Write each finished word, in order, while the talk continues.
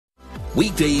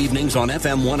Weekday evenings on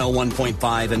FM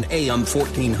 101.5 and AM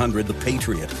 1400 The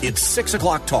Patriot. It's 6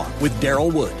 o'clock talk with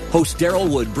Daryl Wood. Host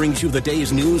Daryl Wood brings you the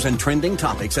day's news and trending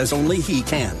topics as only he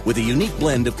can, with a unique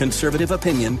blend of conservative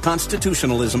opinion,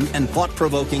 constitutionalism, and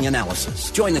thought-provoking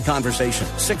analysis. Join the conversation.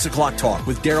 6 o'clock talk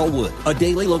with Daryl Wood. A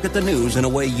daily look at the news in a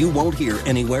way you won't hear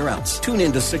anywhere else. Tune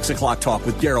in to 6 o'clock talk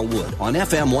with Daryl Wood on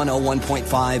FM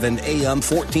 101.5 and AM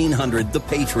 1400 The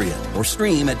Patriot, or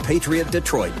stream at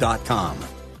patriotdetroit.com.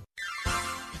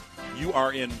 You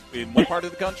are in what part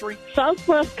of the country?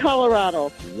 Southwest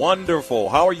Colorado. Wonderful.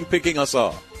 How are you picking us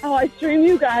up? Oh, I stream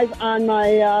you guys on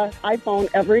my iPhone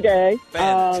every day.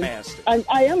 Fantastic.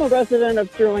 I am a resident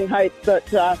of Sterling Heights,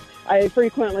 but I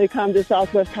frequently come to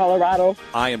Southwest Colorado.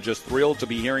 I am just thrilled to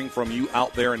be hearing from you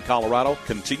out there in Colorado.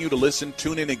 Continue to listen,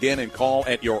 tune in again, and call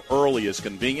at your earliest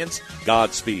convenience.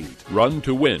 Godspeed. Run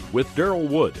to Win with Daryl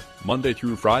Wood, Monday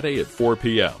through Friday at 4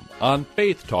 p.m. on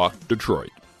Faith Talk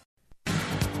Detroit.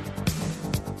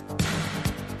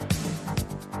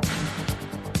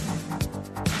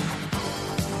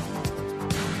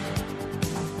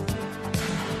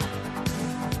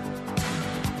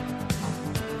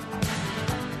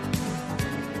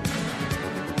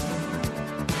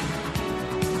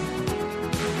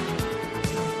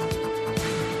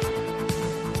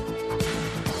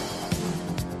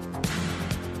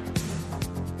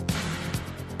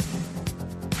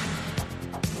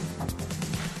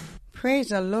 Praise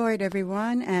the Lord,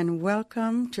 everyone, and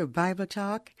welcome to Bible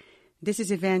Talk. This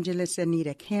is Evangelist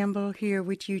Anita Campbell here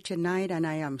with you tonight, and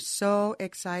I am so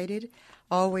excited,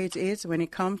 always is, when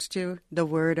it comes to the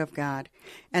Word of God.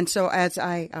 And so as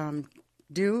I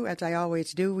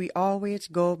always do, we always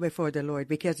go before the Lord,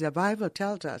 because the Bible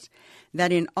tells us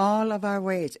that in all of our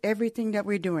ways, everything that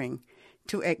we're doing,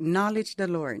 to acknowledge the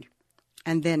Lord,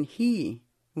 and then He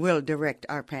will direct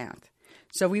our path.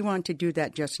 So we want to do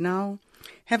that just now.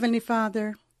 Heavenly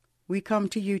Father, we come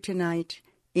to you tonight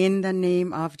in the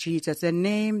name of Jesus, the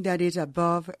name that is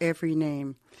above every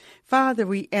name. Father,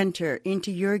 we enter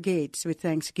into your gates with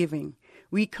thanksgiving.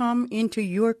 We come into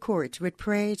your courts with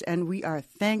praise, and we are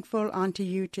thankful unto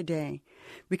you today,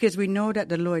 because we know that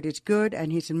the Lord is good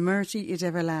and his mercy is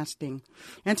everlasting.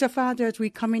 And so, Father, as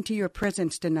we come into your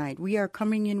presence tonight, we are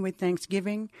coming in with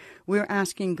thanksgiving. We're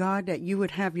asking, God, that you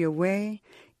would have your way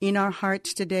in our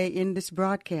hearts today in this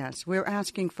broadcast. We're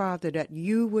asking, Father, that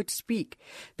you would speak,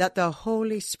 that the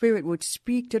Holy Spirit would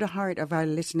speak to the heart of our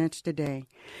listeners today.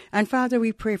 And Father,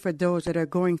 we pray for those that are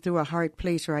going through a hard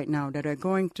place right now, that are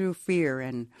going through fear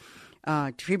and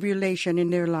tribulation in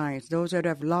their lives, those that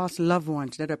have lost loved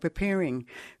ones, that are preparing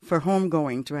for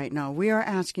homegoings right now. We are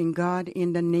asking, God,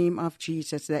 in the name of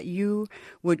Jesus, that you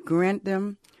would grant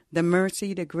them the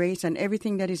mercy, the grace, and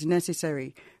everything that is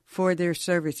necessary for their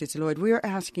services, Lord. We are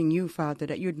asking you, Father,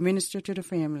 that you'd minister to the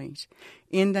families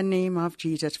in the name of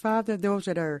Jesus. Father, those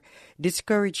that are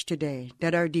discouraged today,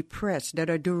 that are depressed, that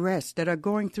are duressed, that are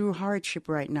going through hardship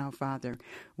right now, Father,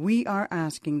 we are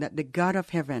asking that the God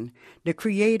of heaven, the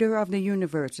creator of the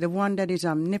universe, the one that is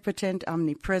omnipotent,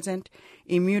 omnipresent,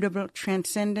 immutable,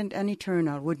 transcendent, and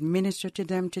eternal, would minister to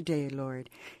them today, Lord.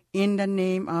 In the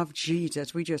name of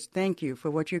Jesus, we just thank you for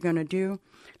what you're going to do.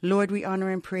 Lord, we honor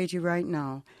and praise you right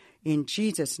now. In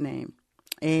Jesus' name,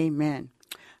 amen.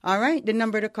 All right, the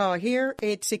number to call here,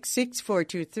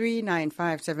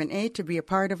 866-423-9578 to be a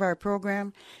part of our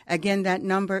program. Again, that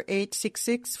number,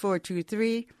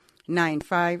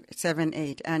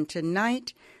 866-423-9578. And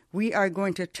tonight, we are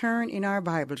going to turn in our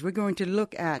Bibles. We're going to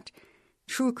look at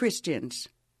true Christians.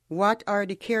 What are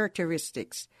the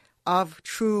characteristics of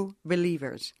true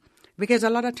believers? Because a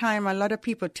lot of time, a lot of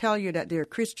people tell you that they're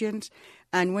Christians,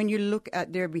 and when you look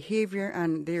at their behavior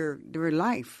and their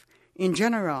life in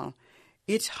general,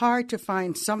 it's hard to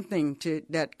find something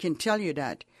that can tell you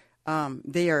that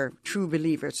they are true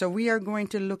believers. So we are going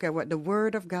to look at what the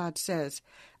Word of God says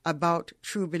about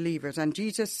true believers. And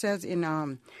Jesus says in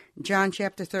John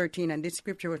chapter 13, and this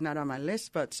scripture was not on my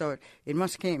list, but so it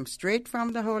must came straight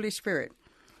from the Holy Spirit.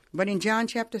 But in John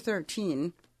chapter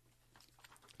 13,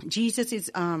 Jesus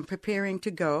is preparing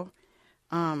to go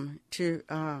to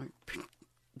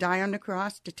die on the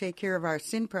cross to take care of our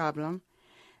sin problem.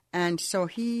 And so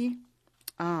he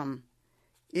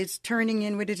is turning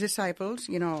in with his disciples,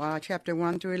 chapter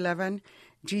 1 through 11.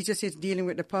 Jesus is dealing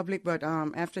with the public, but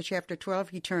after chapter 12,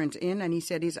 he turns in and he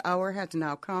said his hour has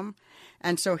now come.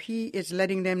 And so he is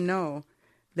letting them know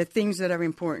the things that are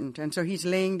important. And so he's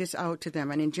laying this out to them.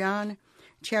 And in John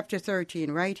chapter 13,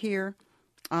 right here,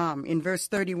 in verse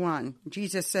 31,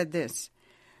 Jesus said this: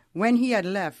 when he had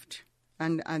left,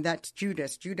 and that's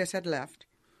Judas had left.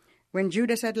 When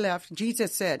Judas had left,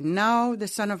 Jesus said, now the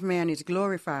Son of Man is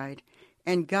glorified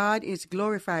and God is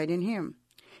glorified in him.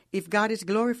 If God is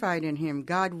glorified in him,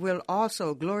 God will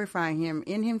also glorify him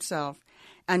in himself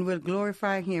and will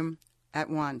glorify him at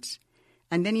once.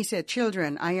 And then he said,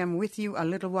 children, I am with you a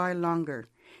little while longer.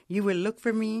 You will look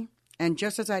for me, and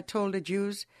just as I told the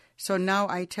Jews, so now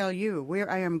I tell you,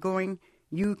 where I am going,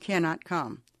 you cannot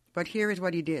come. But here is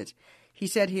what he did. He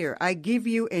said here, I give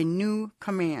you a new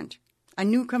command. A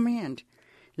new command.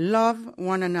 Love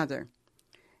one another.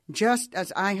 Just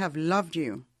as I have loved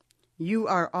you, you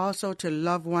are also to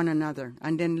love one another.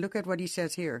 And then look at what he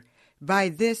says here. By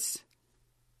this,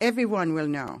 everyone will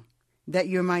know that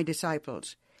you're my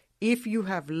disciples, if you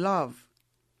have love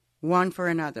one for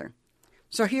another.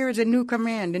 So here is a new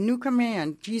command. The new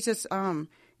command, Jesus,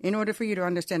 in order for you to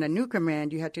understand a new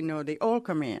command, you had to know the old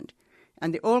command.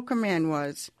 And the old command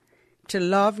was to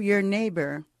love your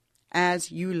neighbor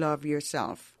as you love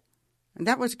yourself. And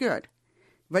that was good.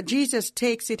 But Jesus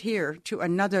takes it here to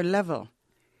another level.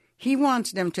 He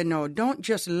wants them to know, don't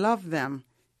just love them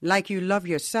like you love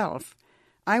yourself.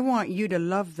 I want you to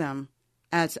love them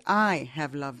as I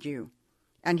have loved you.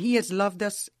 And he has loved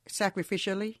us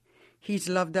sacrificially. He's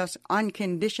loved us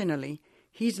unconditionally.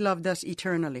 He's loved us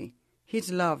eternally.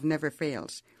 His love never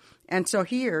fails. And so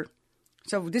here,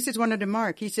 so this is one of the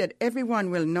mark. He said,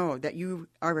 everyone will know that you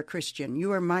are a Christian.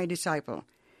 You are my disciple.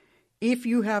 If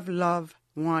you have love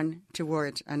one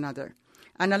towards another.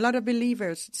 And a lot of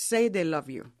believers say they love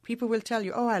you. People will tell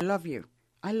you, oh, I love you.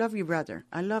 I love you, brother.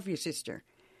 I love you, sister.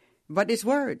 But it's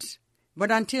words.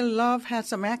 But until love has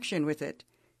some action with it,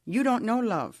 you don't know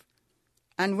love.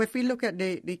 And if we look at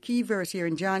the key verse here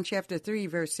in John chapter 3,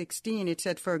 verse 16, it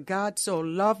said, for God so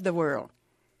loved the world.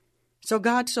 So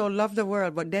God so loved the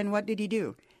world, but then what did he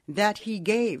do? That he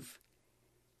gave.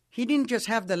 He didn't just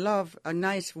have the love, a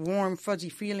nice, warm, fuzzy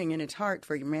feeling in his heart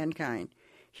for mankind.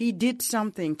 He did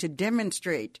something to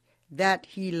demonstrate that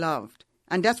he loved.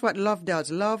 And that's what love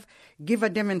does. Love give a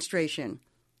demonstration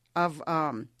of,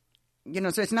 so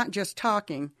it's not just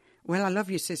talking, well, I love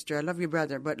you, sister, I love you,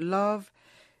 brother, but love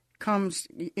comes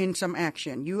in some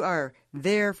action. You are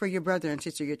there for your brother and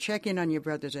sister. You're checking on your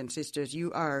brothers and sisters.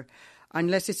 You are,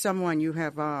 unless it's someone you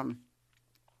have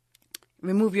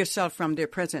removed yourself from their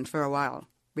presence for a while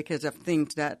because of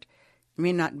things that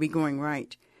may not be going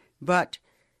right. But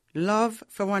love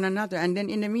for one another. And then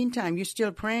in the meantime, you're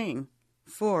still praying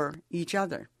for each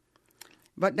other.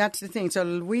 But that's the thing.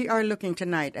 So we are looking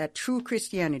tonight at true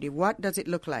Christianity. What does it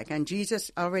look like? And Jesus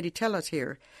already tell us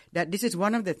here that this is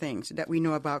one of the things that we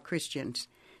know about Christians,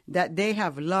 that they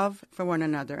have love for one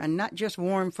another and not just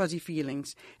warm, fuzzy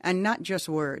feelings and not just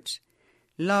words.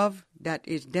 Love that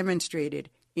is demonstrated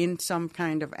in some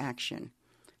kind of action.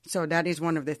 So that is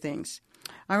one of the things.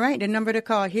 All right, the number to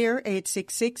call here,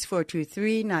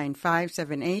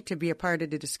 866-423-9578 to be a part of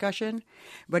the discussion.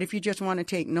 But if you just want to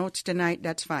take notes tonight,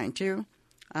 that's fine too.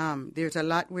 There's a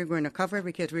lot we're going to cover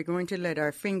because we're going to let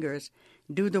our fingers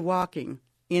do the walking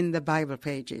in the Bible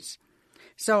pages.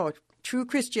 So, true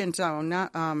Christians are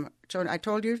so I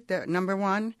told you that number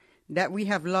one, that we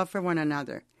have love for one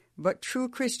another. But true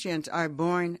Christians are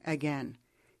born again.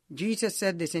 Jesus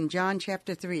said this in John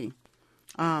chapter 3.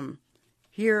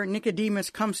 Here Nicodemus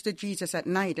comes to Jesus at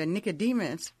night, and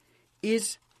Nicodemus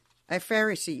is a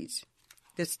Pharisee,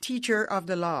 this teacher of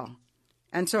the law.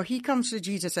 And so he comes to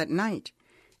Jesus at night.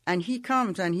 And he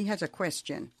comes and he has a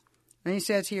question. And he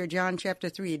says here, John chapter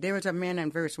 3, there was a man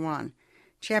in verse 1.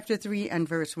 Chapter 3 and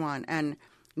verse 1. And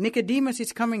Nicodemus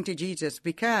is coming to Jesus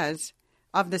because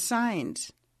of the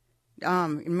signs.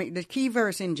 The key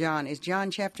verse in John is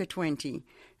John chapter 20,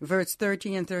 verse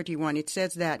 30 and 31. It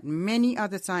says that many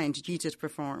other signs Jesus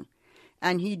performed,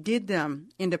 and he did them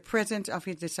in the presence of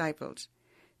his disciples.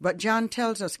 But John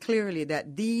tells us clearly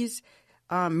that these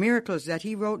miracles that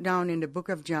he wrote down in the book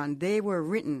of John, they were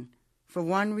written for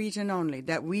one reason only,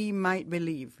 that we might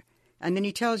believe. And then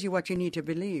he tells you what you need to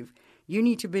believe. You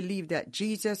need to believe that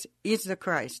Jesus is the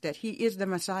Christ, that he is the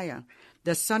Messiah,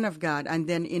 the Son of God. And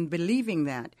then in believing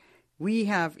that, we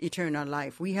have eternal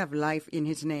life. We have life in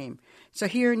his name. So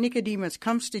here Nicodemus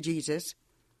comes to Jesus,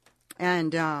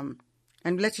 and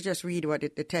let's just read what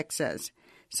the text says.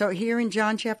 So here in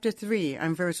John chapter 3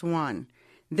 and verse 1,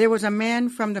 there was a man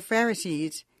from the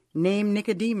Pharisees named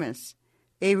Nicodemus,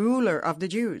 a ruler of the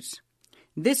Jews.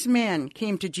 This man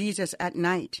came to Jesus at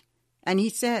night, and he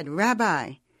said,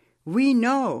 Rabbi, we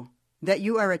know that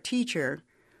you are a teacher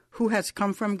who has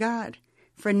come from God.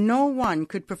 For no one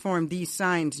could perform these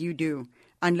signs you do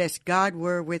unless God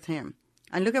were with him.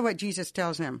 And look at what Jesus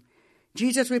tells him.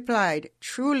 Jesus replied,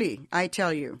 truly, I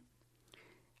tell you,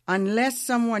 unless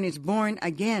someone is born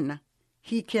again,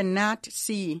 he cannot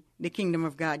see the kingdom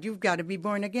of God. You've got to be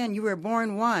born again. You were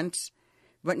born once,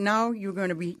 But now you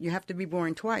have to be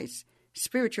born twice,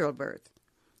 spiritual birth.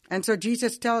 And so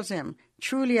Jesus tells him,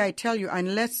 truly I tell you,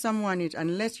 unless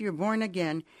you're born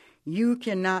again, you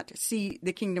cannot see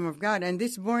the kingdom of God. And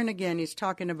this born again is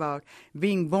talking about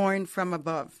being born from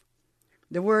above.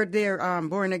 The word there,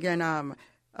 born again,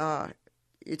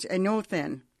 it's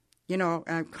anothen,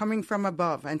 coming from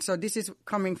above. And so this is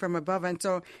coming from above. And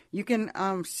so you can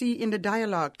see in the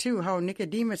dialogue, too, how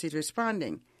Nicodemus is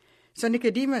responding. So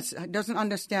Nicodemus doesn't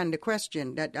understand the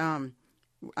question that,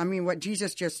 what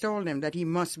Jesus just told him, that he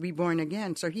must be born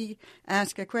again. So he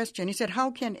asked a question. He said,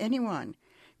 how can anyone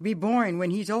be born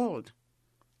when he's old?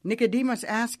 Nicodemus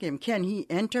asked him, can he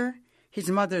enter his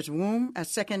mother's womb a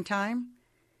second time?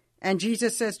 And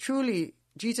Jesus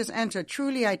answered,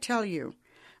 truly I tell you,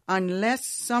 unless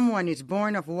someone is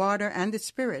born of water and the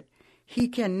Spirit, he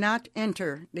cannot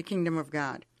enter the kingdom of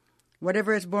God.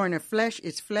 Whatever is born of flesh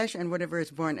is flesh, and whatever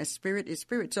is born of spirit is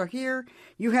spirit. So here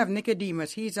you have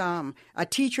Nicodemus. He's a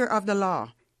teacher of the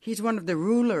law. He's one of the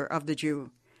ruler of the Jew.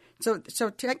 So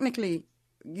technically,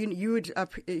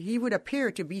 he would appear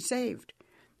to be saved.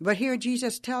 But here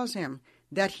Jesus tells him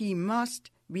that he must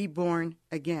be born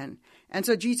again. And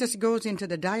so Jesus goes into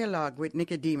the dialogue with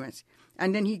Nicodemus.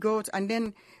 And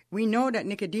then we know that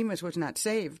Nicodemus was not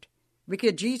saved,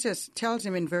 because Jesus tells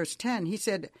him in verse 10, he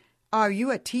said, are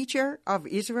you a teacher of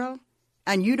Israel,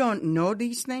 and you don't know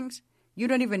these things? You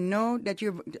don't even know that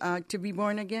you're to be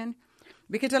born again?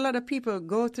 Because a lot of people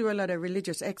go through a lot of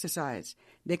religious exercise.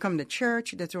 They come to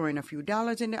church, they throw in a few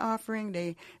dollars in the offering,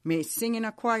 they may sing in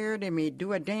a choir, they may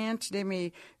do a dance, they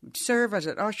may serve as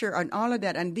an usher, and all of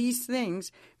that. And these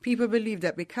things, people believe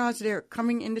that because they're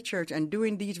coming in the church and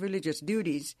doing these religious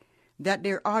duties, that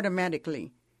they're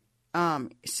automatically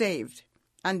saved.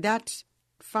 And that's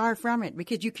far from it,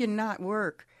 because you cannot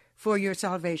work for your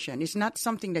salvation. It's not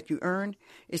something that you earn.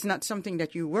 It's not something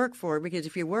that you work for, because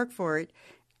if you work for it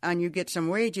and you get some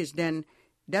wages, then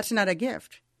that's not a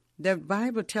gift. The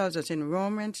Bible tells us in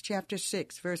Romans chapter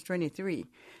 6, verse 23,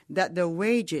 that the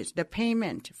wages, the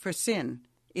payment for sin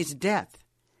is death,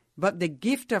 but the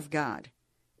gift of God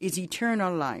is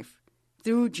eternal life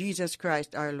through Jesus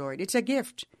Christ our Lord. It's a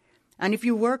gift. And if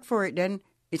you work for it, then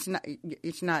it's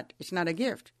not a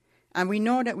gift. And we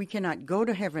know that we cannot go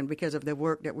to heaven because of the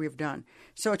work that we've done.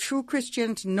 So true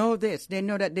Christians know this. They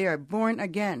know that they are born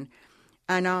again.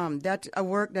 And that's a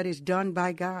work that is done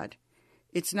by God.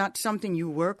 It's not something you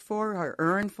work for or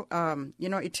earn for.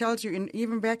 It tells you,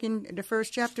 even back in the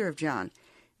first chapter of John,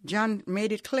 John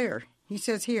made it clear. He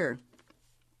says here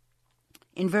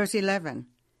in verse 11,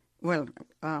 we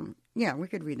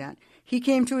could read that. He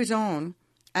came to his own,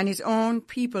 and his own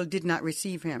people did not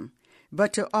receive him.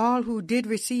 But to all who did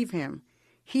receive him,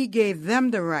 he gave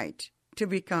them the right to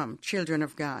become children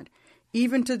of God,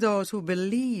 even to those who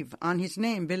believe on his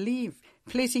name. Believe,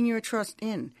 placing your trust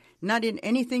in, not in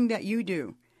anything that you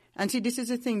do. And see, this is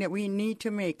the thing that we need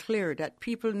to make clear, that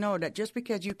people know that just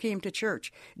because you came to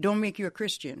church don't make you a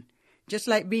Christian. Just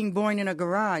like being born in a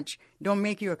garage don't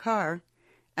make you a car,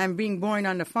 and being born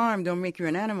on the farm don't make you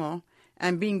an animal,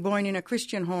 and being born in a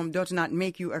Christian home does not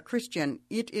make you a Christian.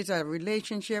 It is a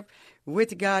relationship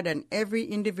with God, and every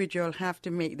individual have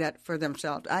to make that for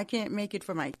themselves. I can't make it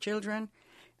for my children,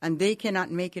 and they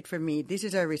cannot make it for me. This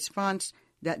is a response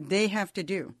that they have to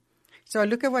do. So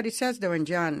look at what it says, though, in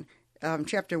John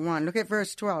chapter 1. Look at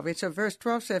verse 12. Verse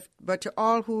 12 says, but to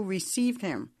all who received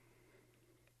him,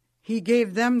 he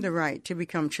gave them the right to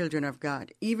become children of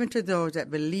God, even to those that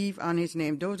believe on his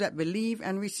name, those that believe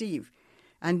and receive.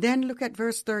 And then look at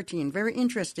verse 13. Very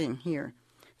interesting here.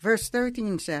 Verse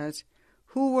 13 says,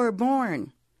 who were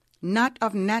born not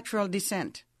of natural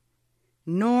descent,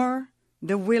 nor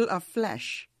the will of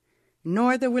flesh,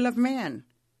 nor the will of man.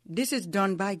 This is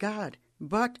done by God,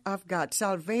 but of God.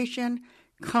 Salvation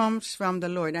comes from the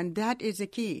Lord, and that is the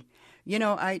key.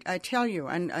 I tell you,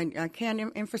 and I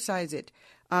can't emphasize it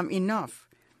enough,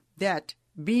 that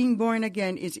being born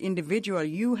again is individual.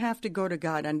 You have to go to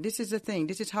God, and this is the thing.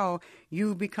 This is how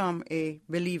you become a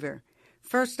believer.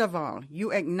 First of all,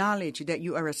 you acknowledge that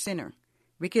you are a sinner,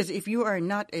 because if you are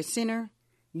not a sinner,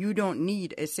 you don't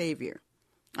need a Savior.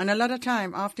 And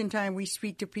oftentimes we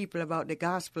speak to people about the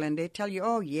gospel, and they tell you,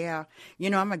 oh, yeah,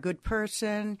 I'm a good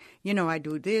person, I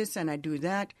do this and I do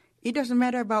that. It doesn't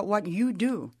matter about what you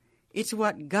do. It's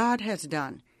what God has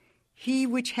done. He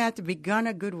which hath begun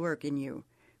a good work in you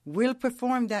will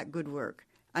perform that good work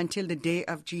until the day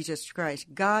of Jesus Christ.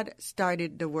 God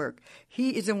started the work.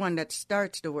 He is the one that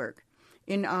starts the work.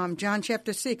 In John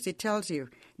chapter 6, it tells you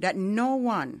that no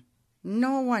one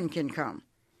can come.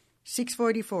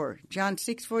 6:44, John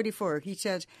 6:44, he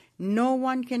says, no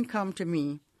one can come to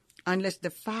me unless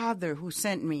the Father who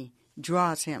sent me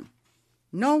draws him.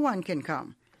 No one can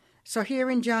come. So here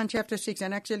in John chapter 6,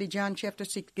 and actually John chapter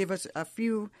 6 give us a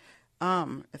few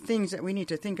things that we need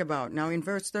to think about. Now in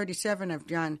verse 37 of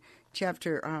John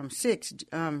chapter 6,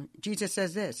 Jesus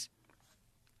says this,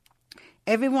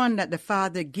 "Everyone that the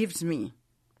Father gives me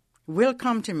will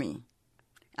come to me,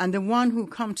 and the one who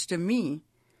comes to me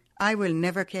I will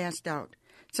never cast out."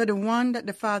 So the one that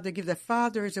the Father gives, the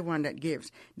Father is the one that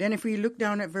gives. Then if we look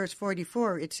down at verse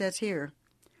 44, it says here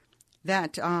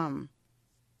that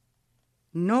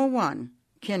no one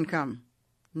can come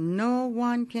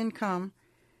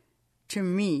to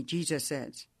me, Jesus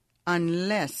says,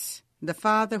 unless the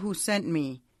Father who sent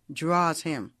me draws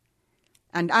him,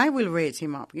 and I will raise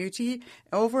him up. You see,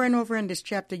 over and over in this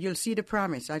chapter, you'll see the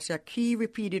promise. That's a key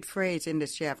repeated phrase in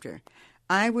this chapter.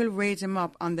 I will raise him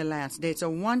up on the last day. So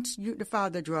once the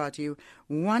Father draws you,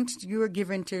 once you are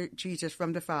given to Jesus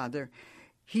from the Father,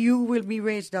 you will be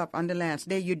raised up on the last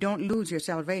day. You don't lose your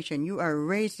salvation. You are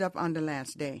raised up on the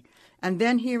last day. And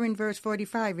then here in verse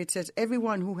 45, it says,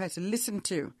 everyone who has listened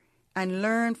to and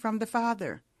learned from the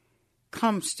Father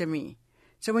comes to me.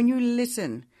 So when you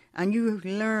listen and you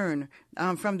learn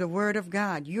from the Word of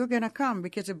God, you're going to come,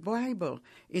 because the Bible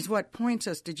is what points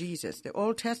us to Jesus. The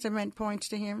Old Testament points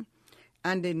to him,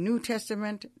 and the New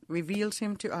Testament reveals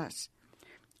him to us.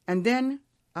 And then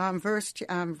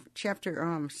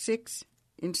chapter 6,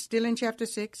 still in chapter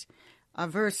 6,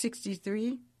 verse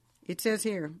 63, it says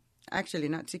here, actually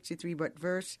not 63, but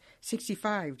verse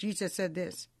 65, Jesus said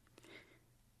this.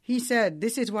 He said,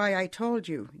 "This is why I told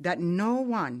you that no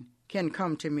one can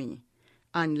come to me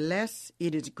unless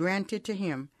it is granted to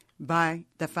him by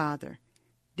the Father."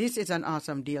 This is an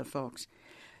awesome deal, folks.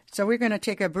 So we're going to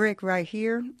take a break right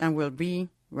here, and we'll be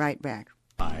right back.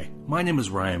 Hi, my name is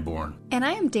Ryan Bourne. And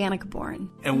I am Danica Bourne.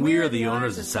 And we are the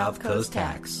owners of South Coast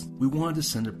Tax. We wanted to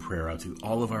send a prayer out to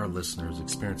all of our listeners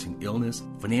experiencing illness,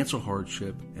 financial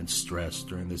hardship, and stress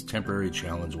during this temporary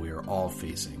challenge we are all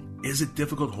facing. It is a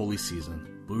difficult holy season,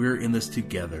 but we are in this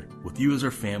together with you as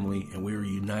our family, and we are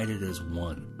united as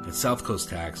one. At South Coast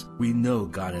Tax, we know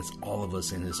God has all of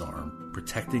us in his arm,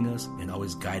 protecting us and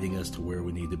always guiding us to where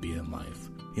we need to be in life.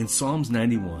 In Psalms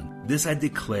 91, this I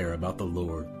declare about the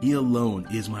Lord. He alone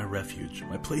is my refuge,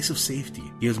 my place of safety.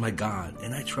 He is my God,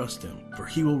 and I trust him. For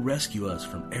he will rescue us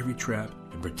from every trap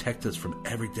and protect us from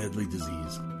every deadly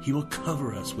disease. He will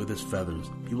cover us with his feathers.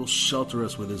 He will shelter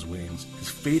us with his wings. His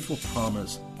faithful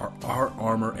promise are our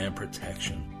armor and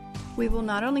protection. We will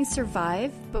not only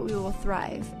survive, but we will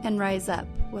thrive and rise up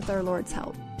with our Lord's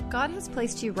help. God has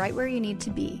placed you right where you need to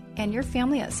be, and your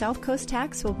family at South Coast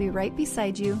Tax will be right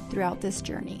beside you throughout this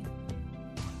journey.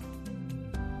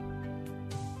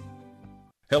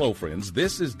 Hello, friends.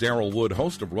 This is Darrell Wood,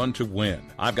 host of Run to Win.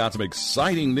 I've got some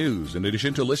exciting news in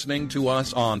addition to listening to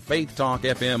us on Faith Talk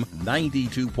FM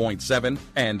 92.7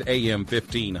 and AM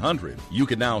 1500. You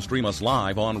can now stream us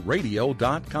live on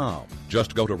radio.com.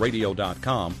 Just go to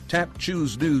radio.com, tap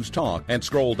Choose News Talk, and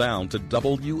scroll down to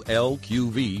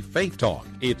WLQV Faith Talk.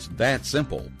 It's that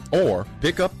simple. Or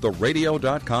pick up the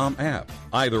radio.com app.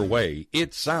 Either way,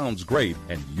 it sounds great,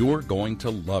 and you're going to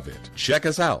love it. Check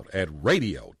us out at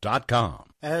radio.com.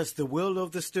 As the will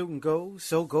of the student goes,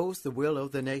 so goes the will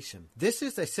of the nation. This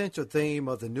is the central theme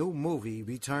of the new movie,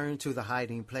 Return to the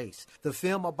Hiding Place, the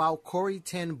film about Corrie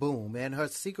ten Boom and her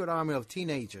secret army of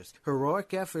teenagers,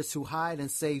 heroic efforts to hide and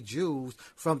save Jews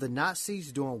from the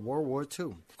Nazis during World War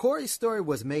II. Corrie's story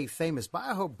was made famous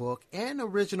by her book and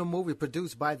original movie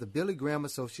produced by the Billy Graham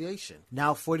Association.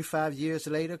 Now, 45 years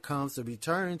later, comes the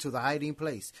Return to the Hiding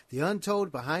Place, the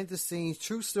untold behind-the-scenes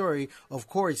true story of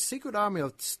Corrie's secret army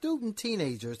of student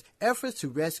teenagers efforts to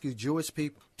rescue Jewish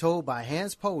people, told by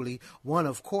Hans Poley, one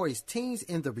of Corrie's teens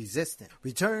in the resistance.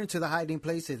 Return to the Hiding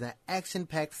Place is an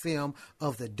action-packed film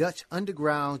of the Dutch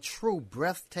underground, true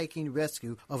breathtaking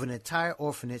rescue of an entire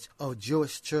orphanage of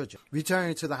Jewish children.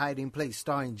 Return to the Hiding Place,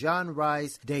 starring John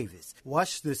Rhys Davies.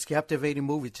 Watch this captivating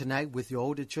movie tonight with your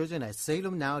older children at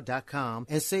salemnow.com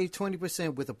and save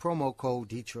 20% with the promo code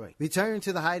Detroit. Return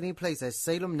to the Hiding Place at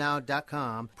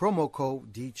salemnow.com, promo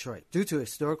code Detroit. Due to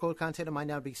historical content, it might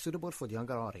not be suitable for the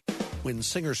younger audience. When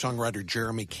singer-songwriter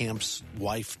Jeremy Camp's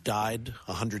wife died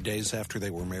 100 days after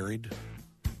they were married,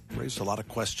 it raised a lot of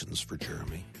questions for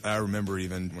Jeremy. I remember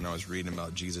even when I was reading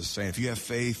about Jesus saying, if you have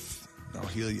faith, I'll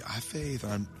heal you. I have faith.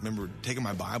 I remember taking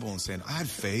my Bible and saying, I had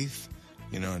faith,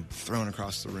 and throwing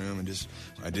across the room, and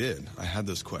I did. I had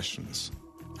those questions.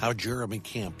 How Jeremy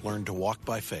Camp learned to walk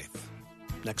by faith.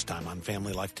 Next time on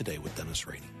Family Life Today with Dennis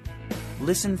Rainey.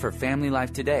 Listen for Family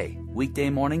Life Today, weekday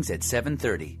mornings at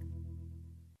 7:30.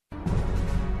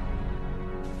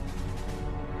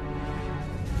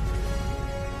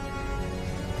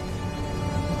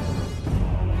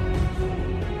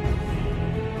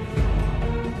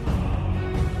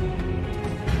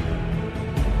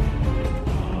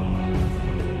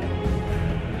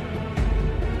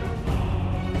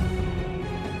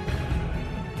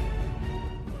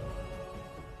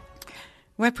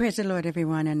 Well, praise the Lord,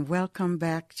 everyone, and welcome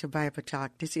back to Bible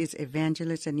Talk. This is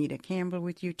Evangelist Anita Campbell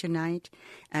with you tonight,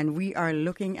 and we are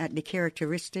looking at the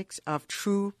characteristics of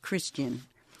true Christian.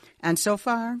 And so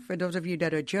far, for those of you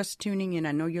that are just tuning in,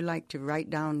 I know you like to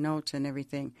write down notes and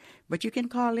everything, but you can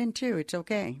call in too. It's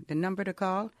okay. The number to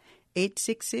call,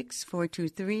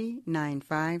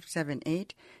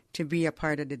 866-423-9578, to be a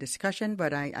part of the discussion.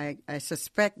 But I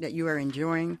suspect that you are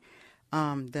enjoying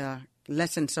the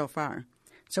lesson so far.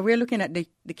 So we're looking at the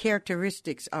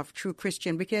characteristics of true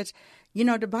Christian because, you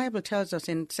know, the Bible tells us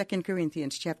in 2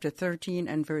 Corinthians chapter 13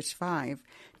 and verse 5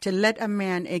 to let a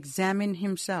man examine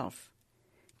himself,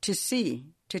 to see,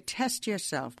 to test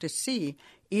yourself, to see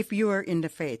if you are in the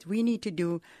faith. We need to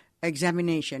do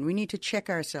examination. We need to check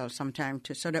ourselves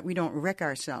sometimes so that we don't wreck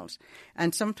ourselves.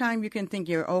 And sometimes you can think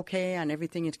you're okay and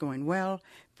everything is going well,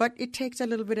 but it takes a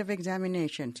little bit of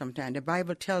examination sometimes. The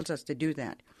Bible tells us to do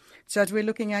that. So as we're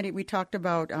looking at it, we talked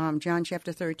about John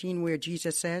chapter 13, where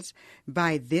Jesus says,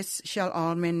 "By this shall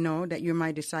all men know that you're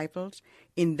my disciples,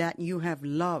 in that you have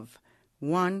love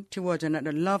one towards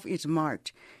another." Love is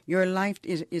marked. Your life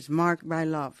is marked by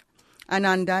love. And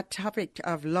on that topic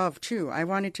of love, too, I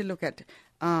wanted to look at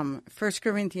 1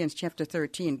 Corinthians chapter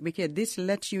 13, because this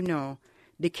lets you know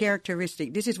the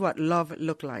characteristic. This is what love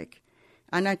look like.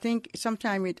 And I think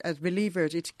sometimes as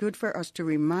believers, it's good for us to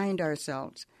remind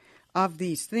ourselves of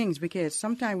these things, because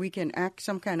sometimes we can act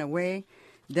some kind of way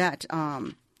that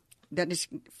that is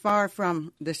far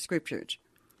from the scriptures.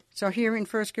 So here in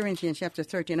 1 Corinthians chapter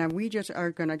 13, and we just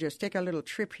are going to just take a little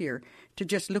trip here to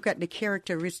just look at the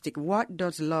characteristic. What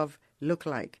does love look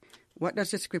like? What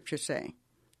does the scripture say?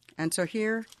 And so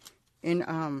here in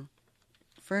 1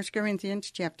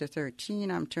 Corinthians chapter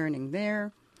 13, I'm turning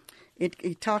there.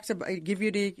 It talks about, it gives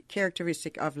you the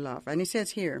characteristic of love. And it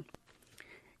says here,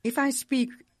 "If I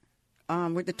speak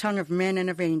with the tongue of men and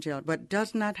of angels, but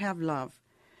does not have love,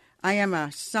 I am a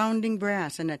sounding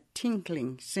brass and a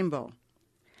tinkling cymbal.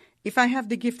 If I have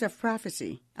the gift of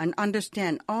prophecy and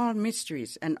understand all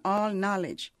mysteries and all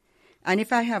knowledge, and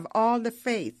if I have all the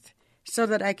faith so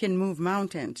that I can move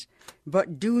mountains,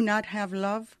 but do not have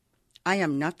love, I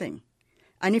am nothing.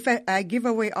 And if I give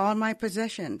away all my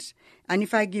possessions, and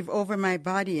if I give over my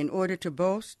body in order to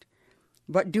boast,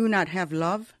 but do not have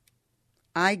love,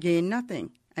 I gain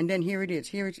nothing." And then here it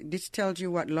is. This tells you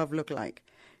what love looks like.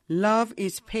 Love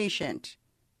is patient.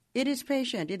 It is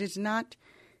patient. It is not,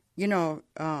 in a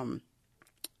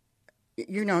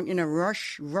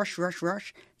rush.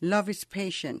 Love is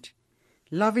patient.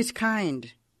 Love is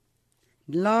kind.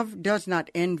 Love does not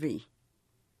envy.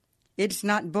 It's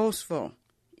not boastful.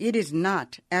 It is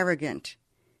not arrogant.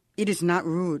 It is not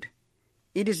rude.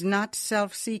 It is not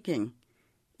self-seeking.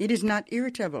 It is not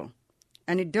irritable.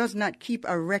 And it does not keep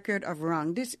a record of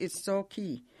wrong. This is so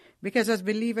key. Because as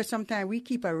believers, sometimes we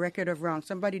keep a record of wrong.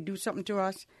 Somebody do something to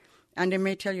us, and they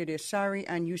may tell you they're sorry,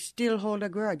 and you still hold a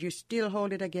grudge. You still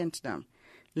hold it against them.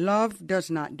 Love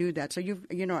does not do that. So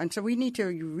and so we need to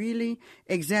really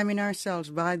examine ourselves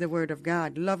by the Word of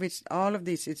God. Love is, all of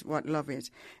this is what love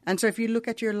is. And so if you look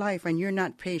at your life and you're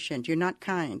not patient, you're not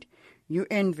kind, you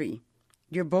envy,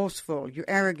 you're boastful, you're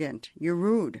arrogant, you're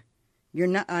rude,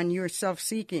 and you're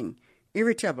self-seeking,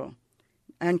 irritable,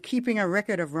 and keeping a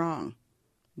record of wrong,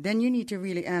 then you need to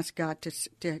really ask God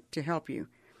to help you,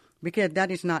 because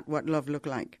that is not what love looks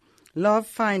like. Love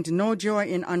finds no joy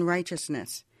in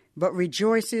unrighteousness, but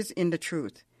rejoices in the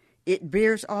truth. It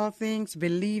bears all things,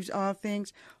 believes all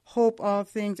things, hope all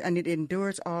things, and it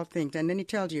endures all things. And then he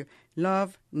tells you,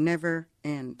 love never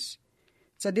ends.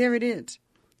 So there it is,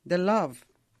 the love.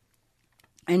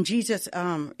 And Jesus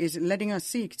is letting us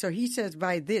see. So he says,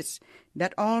 by this,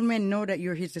 that all men know that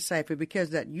you're his disciple,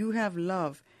 because that you have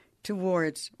love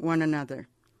towards one another.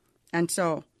 And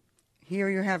so here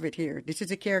you have it here. This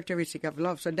is a characteristic of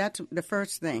love. So that's the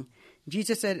first thing.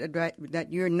 Jesus said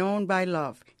that you're known by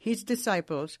love. His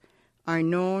disciples are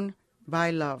known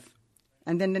by love.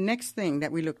 And then the next thing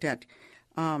that we looked at,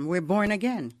 we're born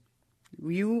again.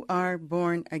 You are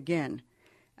born again.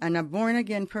 And a born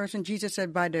again person, Jesus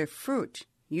said, by their fruit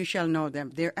you shall know them.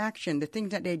 Their action, the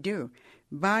things that they do,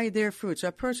 by their fruit. So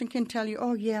a person can tell you,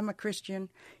 oh, yeah, I'm a Christian.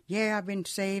 Yeah, I've been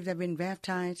saved. I've been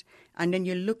baptized. And then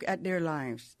you look at their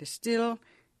lives. They're still,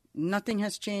 nothing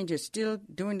has changed. They're still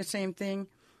doing the same thing.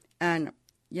 And,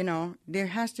 there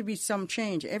has to be some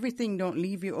change. Everything don't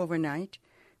leave you overnight.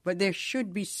 But there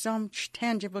should be some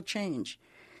tangible change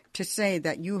to say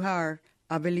that you are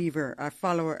a believer, a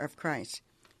follower of Christ.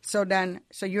 So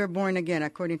you're born again,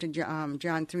 according to John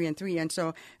 3:3. And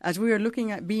so as we are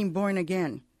looking at being born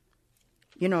again,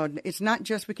 it's not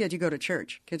just because you go to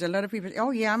church. Because a lot of people say, oh,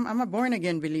 yeah, I'm a born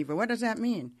again believer. What does that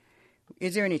mean?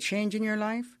 Is there any change in your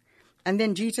life? And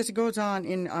then Jesus goes on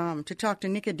to talk to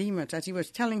Nicodemus as he was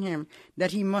telling him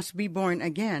that he must be born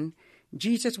again.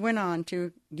 Jesus went on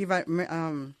to give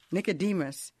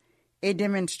Nicodemus a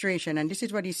demonstration. And this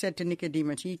is what he said to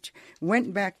Nicodemus. He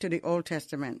went back to the Old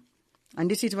Testament. And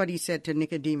this is what he said to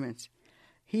Nicodemus.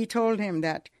 He told him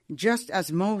that just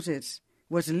as Moses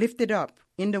was lifted up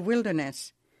in the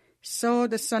wilderness, so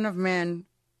the Son of Man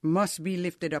must be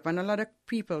lifted up. And a lot of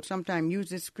people sometimes use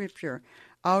this scripture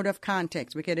out of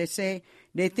context because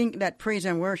they think that praise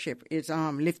and worship is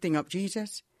lifting up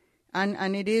Jesus.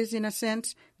 And it is in a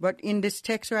sense, but in this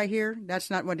text right here, that's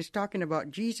not what it's talking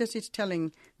about. Jesus is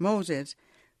telling Moses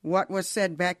what was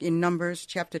said back in Numbers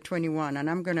chapter 21. And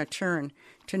I'm going to turn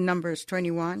to Numbers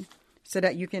 21 so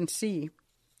that you can see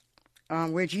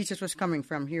where Jesus was coming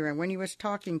from here. And when he was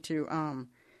talking to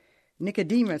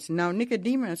Nicodemus, now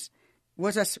Nicodemus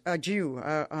was a Jew,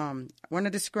 one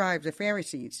of the scribes, the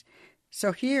Pharisees.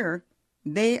 So here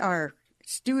they are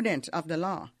students of the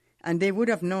law, and they would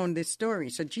have known this story.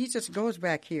 So Jesus goes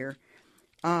back here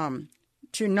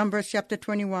to Numbers chapter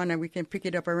 21, and we can pick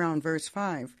it up around verse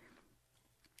 5.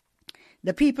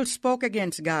 The people spoke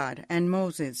against God and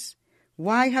Moses.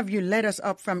 Why have you led us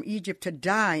up from Egypt to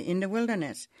die in the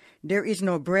wilderness? There is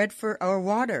no bread for our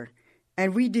water,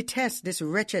 and we detest this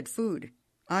wretched food.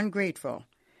 Ungrateful.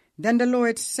 Then the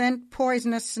Lord sent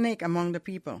poisonous snake among the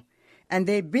people, and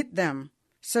they bit them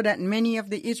so that many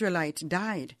of the Israelites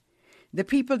died. The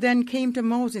people then came to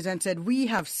Moses and said, we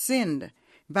have sinned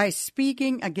by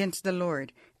speaking against the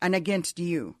Lord and against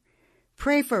you.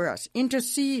 Pray for us,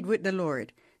 intercede with the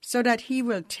Lord, so that he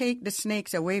will take the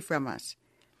snakes away from us.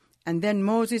 And then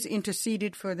Moses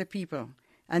interceded for the people.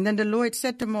 And then the Lord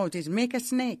said to Moses, make a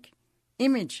snake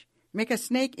image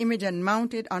and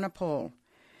mount it on a pole.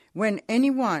 When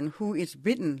anyone who is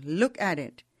bitten look at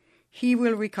it, he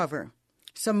will recover.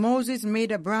 So Moses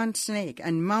made a bronze snake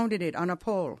and mounted it on a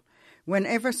pole.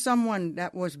 Whenever someone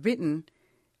that was bitten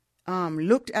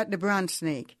looked at the bronze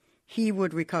snake, he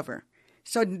would recover.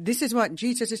 So this is what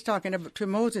Jesus is talking to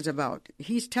Moses about.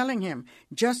 He's telling him,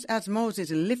 just as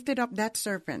Moses lifted up that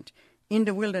serpent in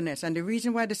the wilderness, and the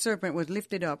reason why the serpent was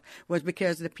lifted up was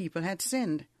because the people had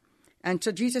sinned. And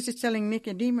so Jesus is telling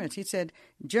Nicodemus, he said,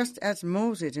 just as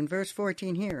Moses, in verse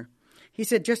 14 here, he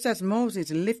said, just as Moses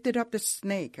lifted up the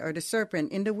snake or the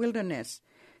serpent in the wilderness,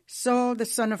 so the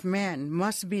Son of Man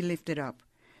must be lifted up,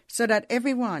 so that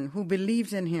everyone who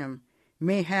believes in him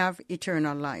may have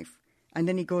eternal life. And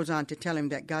then he goes on to tell him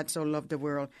that God so loved the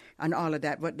world and all of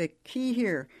that. But the key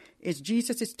here is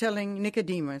Jesus is telling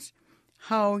Nicodemus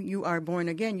how you are born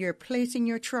again. You're placing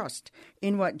your trust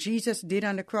in what Jesus did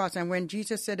on the cross. And when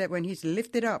Jesus said that when he's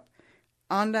lifted up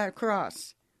on that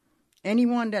cross,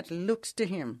 anyone that looks to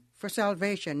him for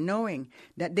salvation, knowing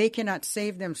that they cannot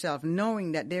save themselves,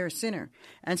 knowing that they're a sinner.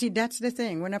 And see, that's the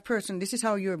thing. When a person, this is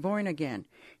how you're born again.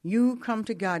 You come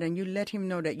to God and you let him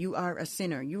know that you are a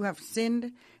sinner. You have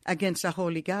sinned against a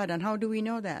holy God. And how do we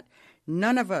know that?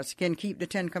 None of us can keep the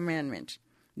 10 Commandments.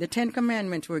 The 10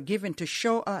 Commandments were given to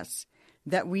show us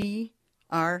that we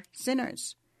are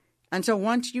sinners. And so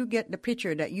once you get the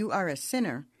picture that you are a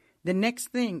sinner, the next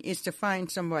thing is to find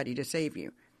somebody to save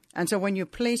you. And so when you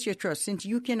place your trust, since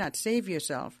you cannot save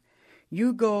yourself,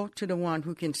 you go to the one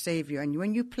who can save you. And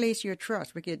when you place your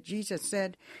trust, because Jesus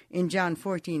said in John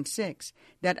 14:6,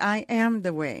 that I am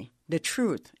the way, the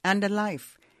truth, and the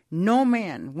life. No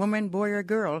man, woman, boy, or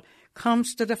girl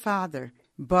comes to the Father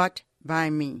but by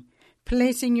me.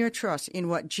 Placing your trust in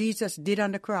what Jesus did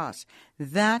on the cross,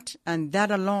 that and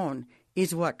that alone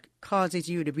is what causes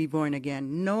you to be born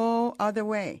again. No other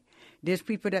way. There's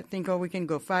people that think, oh, we can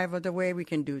go 5 other ways, we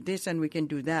can do this and we can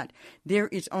do that. There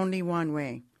is only one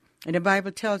way. And the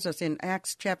Bible tells us in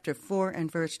Acts chapter 4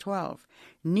 and verse 12,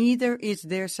 neither is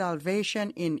there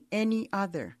salvation in any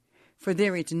other, for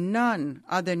there is none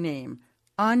other name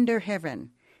under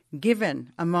heaven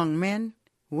given among men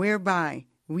whereby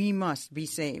we must be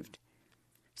saved.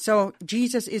 So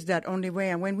Jesus is that only way.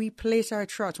 And when we place our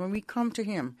trust, when we come to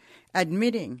him,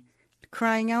 admitting,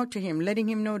 crying out to him, letting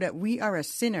him know that we are a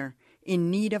sinner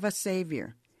in need of a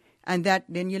Savior, and that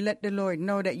then you let the Lord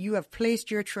know that you have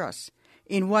placed your trust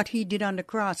in what he did on the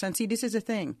cross. And see, this is the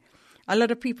thing. A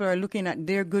lot of people are looking at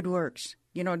their good works.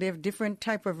 You know, they have different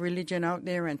type of religion out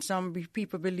there, and some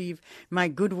people believe my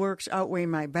good works outweigh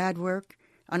my bad work,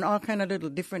 and all kind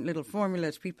of different little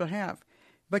formulas people have.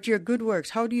 But your good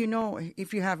works, how do you know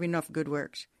if you have enough good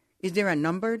works? Is there a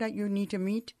number that you need to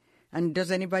meet? And does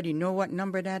anybody know what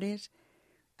number that is?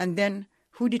 And then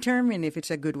who determines if it's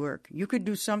a good work? You could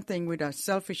do something with a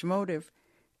selfish motive,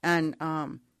 and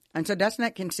so that's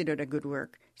not considered a good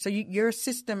work. So your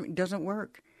system doesn't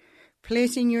work.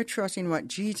 placing your trust in what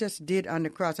Jesus did on the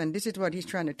cross. And this is what he's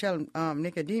trying to tell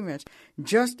Nicodemus.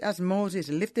 Just as Moses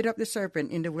lifted up the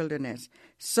serpent in the wilderness,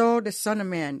 so the Son of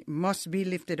Man must be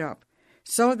lifted up,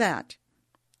 so that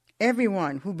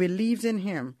everyone who believes in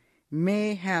him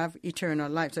may have eternal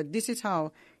life. So this is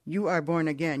how you are born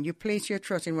again. You place your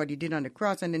trust in what he did on the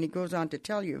cross, and then he goes on to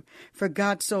tell you, for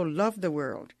God so loved the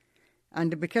world.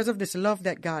 And because of this love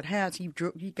that God has, he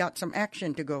got some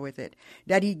action to go with it,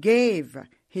 that he gave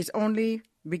his only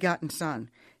begotten Son,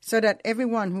 so that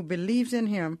everyone who believes in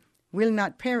him will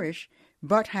not perish,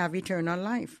 but have eternal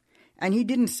life. And he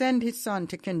didn't send his Son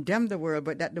to condemn the world,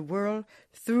 but that the world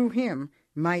through him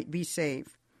might be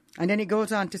saved. And then he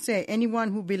goes on to say,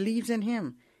 anyone who believes in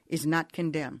him is not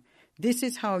condemned. This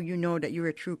is how you know that you're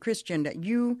a true Christian, that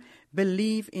you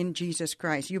believe in Jesus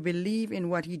Christ. You believe in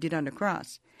what he did on the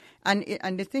cross. And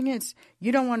the thing is,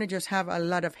 you don't want to just have a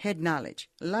lot of head knowledge.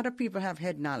 A lot of people have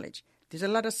head knowledge. There's a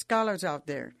lot of scholars out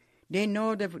there. They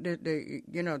know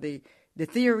the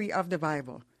theory of the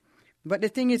Bible. But the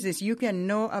thing is this, you can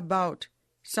know about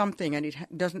something and it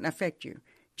doesn't affect you.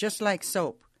 Just like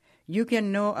soap. You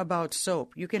can know about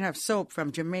soap. You can have soap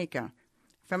from Jamaica,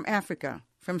 from Africa,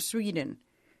 from Sweden,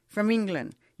 from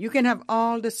England. You can have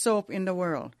all the soap in the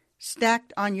world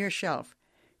stacked on your shelf.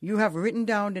 You have written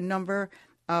down the number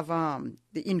of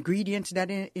the ingredients that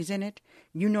is in it.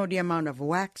 You know the amount of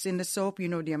wax in the soap. You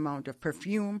know the amount of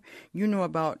perfume. You know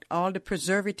about all the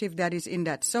preservative that is in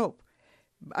that soap.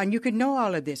 And you could know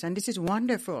all of this, and this is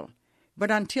wonderful.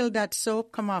 But until that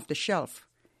soap come off the shelf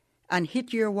and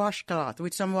hit your washcloth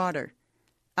with some water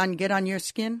and get on your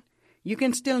skin, you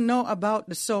can still know about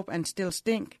the soap and still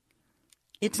stink.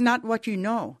 It's not what you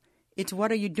know. It's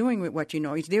what are you doing with what you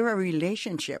know. Is there a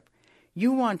relationship?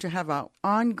 You want to have an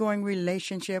ongoing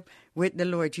relationship with the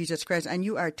Lord Jesus Christ, and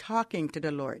you are talking to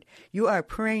the Lord. You are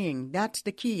praying. That's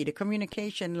the key. The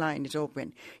communication line is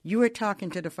open. You are talking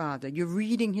to the Father. You're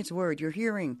reading his word. You're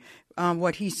hearing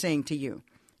what he's saying to you.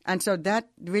 And so that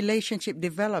relationship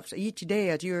develops each day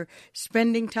as you're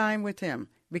spending time with him.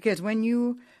 Because when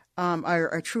you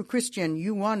are a true Christian,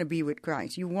 you want to be with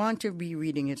Christ. You want to be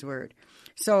reading his word.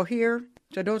 So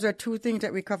those are two things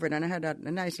that we covered, and I had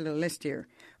a nice little list here.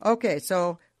 Okay,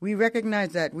 so we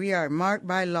recognize that we are marked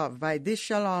by love. By this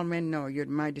shall all men know you're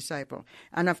my disciple.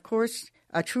 And of course,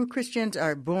 true Christians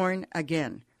are born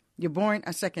again. You're born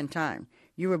a second time.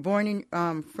 You were born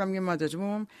from your mother's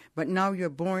womb, but now you're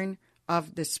born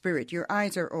of the Spirit. Your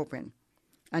eyes are open,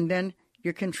 and then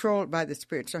you're controlled by the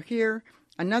Spirit. So here,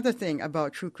 another thing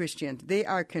about true Christians, they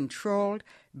are controlled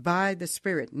by the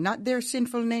Spirit, not their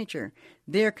sinful nature.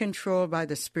 They're controlled by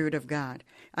the Spirit of God.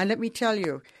 And let me tell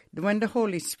you, when the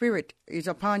Holy Spirit is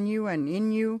upon you and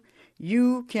in you,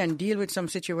 you can deal with some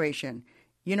situation.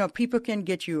 You know, people can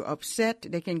get you upset,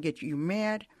 they can get you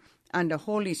mad, and the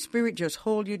Holy Spirit just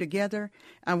hold you together.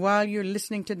 And while you're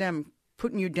listening to them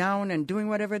putting you down and doing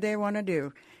whatever they want to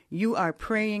do, you are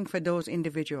praying for those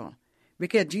individuals.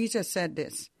 Because Jesus said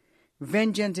this,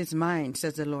 vengeance is mine,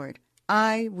 says the Lord.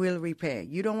 I will repay.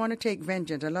 You don't want to take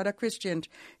vengeance. A lot of Christians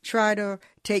try to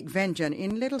take vengeance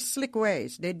in little slick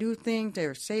ways. They do things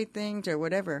or say things or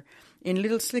whatever in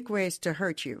little slick ways to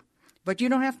hurt you. But you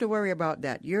don't have to worry about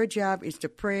that. Your job is to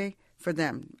pray for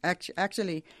them.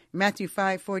 Actually, Matthew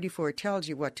 5:44 tells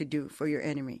you what to do for your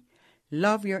enemy.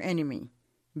 Love your enemy.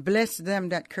 Bless them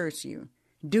that curse you.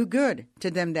 Do good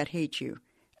to them that hate you.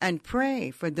 And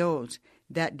pray for those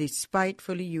that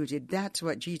despitefully use it. That's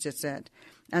what Jesus said.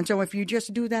 And so if you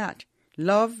just do that,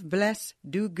 love, bless,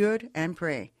 do good, and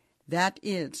pray, that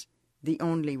is the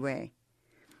only way.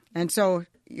 And so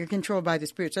you're controlled by the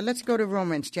Spirit. So let's go to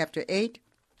Romans chapter 8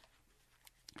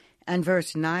 and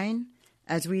verse 9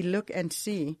 as we look and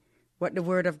see what the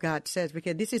Word of God says,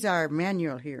 because this is our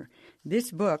manual here.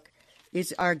 This book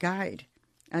is our guide.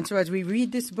 And so as we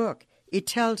read this book, it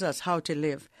tells us how to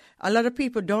live. A lot of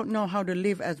people don't know how to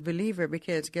live as believer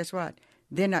because guess what?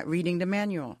 They're not reading the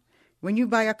manual. When you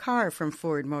buy a car from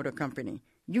Ford Motor Company,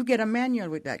 you get a manual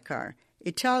with that car.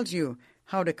 It tells you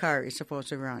how the car is supposed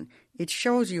to run. It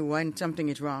shows you when something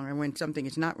is wrong and when something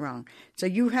is not wrong. So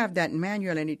you have that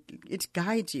manual and it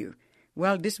guides you.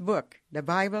 Well, this book, the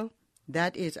Bible,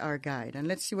 that is our guide. And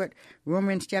let's see what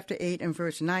Romans chapter 8 and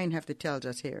verse 9 have to tell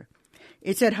us here.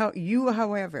 It said,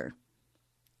 however,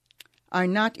 are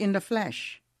not in the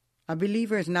flesh. A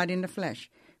believer is not in the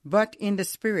flesh, but in the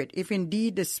Spirit, if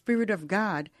indeed the Spirit of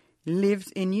God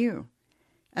lives in you.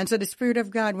 And so the Spirit of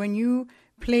God, when you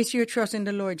place your trust in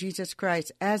the Lord Jesus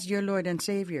Christ as your Lord and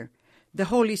Savior, the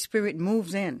Holy Spirit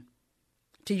moves in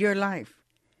to your life.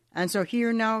 And so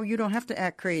here now, you don't have to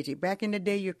act crazy. Back in the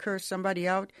day, you curse somebody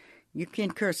out, you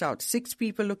can curse out 6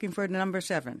 people looking for the number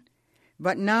 7.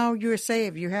 But now you're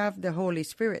saved. You have the Holy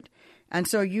Spirit. And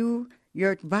so your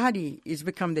body is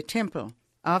become the temple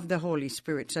of the Holy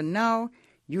Spirit. So now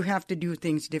you have to do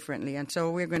things differently. And so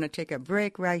we're going to take a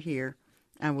break right here,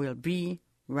 and we'll be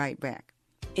right back.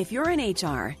 If you're in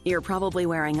HR, you're probably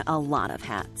wearing a lot of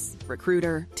hats.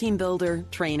 Recruiter, team builder,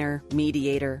 trainer,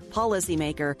 mediator,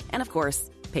 policymaker, and of course,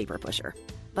 paper pusher.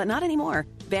 But not anymore.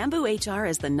 Bamboo HR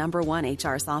is the #1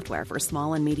 HR software for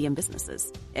small and medium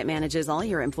businesses. It manages all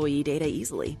your employee data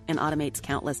easily and automates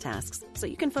countless tasks, so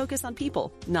you can focus on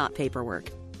people, not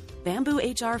paperwork. Bamboo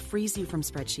HR frees you from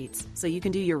spreadsheets, so you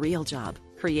can do your real job,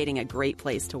 creating a great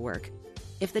place to work.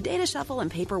 If the data shuffle and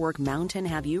paperwork mountain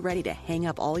have you ready to hang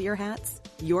up all your hats,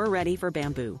 you're ready for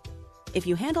Bamboo. If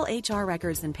you handle HR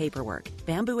records and paperwork,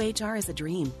 Bamboo HR is a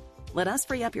dream. Let us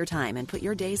free up your time and put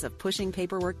your days of pushing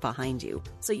paperwork behind you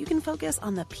so you can focus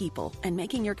on the people and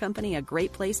making your company a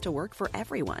great place to work for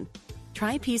everyone.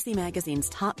 Try PC Magazine's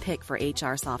top pick for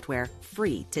HR software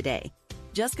free today.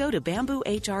 Just go to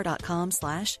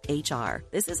bamboohr.com/HR.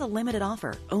 This is a limited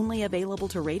offer, only available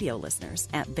to radio listeners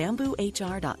at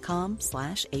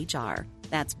bamboohr.com/HR.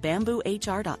 That's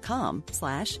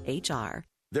bamboohr.com/HR.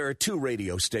 There are 2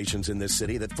 radio stations in this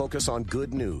city that focus on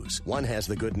good news. One has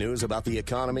the good news about the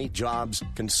economy, jobs,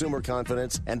 consumer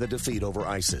confidence, and the defeat over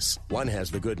ISIS. One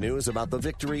has the good news about the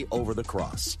victory over the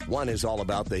cross. One is all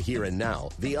about the here and now.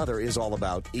 The other is all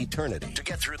about eternity. To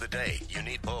get through the day, you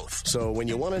need both. So when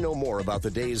you want to know more about the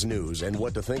day's news and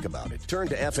what to think about it, turn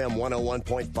to FM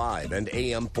 101.5 and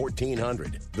AM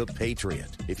 1400, The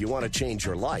Patriot. If you want to change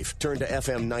your life, turn to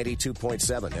FM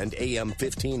 92.7 and AM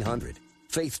 1500.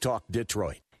 Faith Talk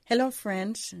Detroit. Hello,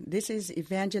 friends. This is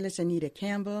Evangelist Anita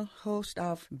Campbell, host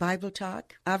of Bible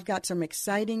Talk. I've got some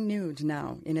exciting news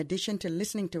now. In addition to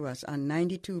listening to us on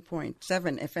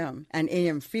 92.7 FM and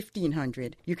AM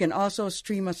 1500, you can also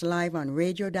stream us live on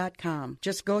radio.com.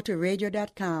 Just go to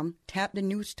radio.com, tap the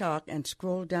News Talk, and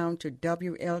scroll down to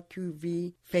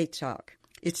WLQV Faith Talk.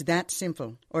 It's that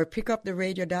simple. Or pick up the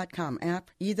radio.com app.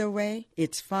 Either way,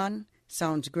 it's fun.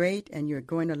 Sounds great, and you're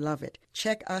going to love it.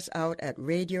 Check us out at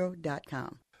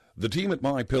radio.com. The team at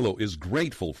MyPillow is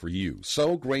grateful for you.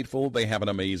 So grateful they have an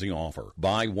amazing offer.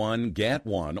 Buy one, get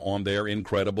one on their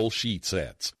incredible sheet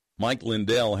sets. Mike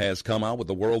Lindell has come out with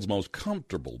the world's most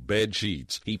comfortable bed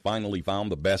sheets. He finally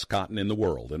found the best cotton in the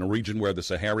world in a region where the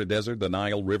Sahara Desert, the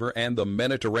Nile River, and the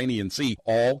Mediterranean Sea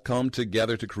all come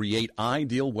together to create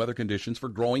ideal weather conditions for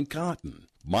growing cotton.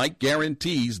 Mike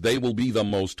guarantees they will be the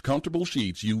most comfortable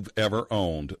sheets you've ever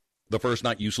owned. The first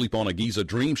night you sleep on a Giza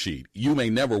Dream Sheet, you may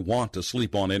never want to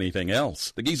sleep on anything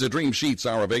else. The Giza Dream Sheets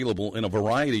are available in a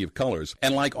variety of colors,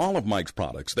 and like all of Mike's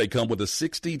products, they come with a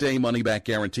 60-day money-back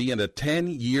guarantee and a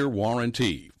 10-year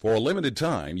warranty. For a limited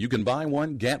time, you can buy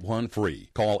one, get one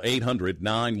free. Call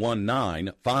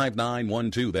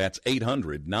 800-919-5912. That's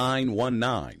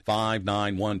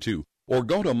 800-919-5912. Or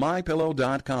go to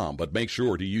MyPillow.com, but make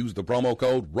sure to use the promo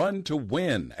code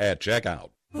RUN2WIN at checkout.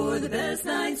 For the best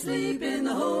night's sleep in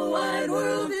the whole wide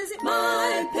world, visit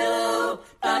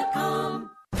MyPillow.com.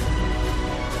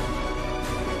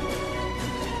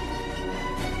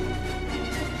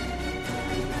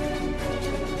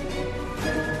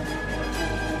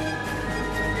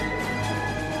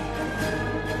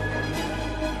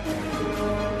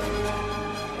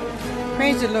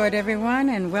 Praise the Lord, everyone,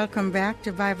 and welcome back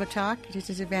to Bible Talk. This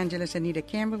is Evangelist Anita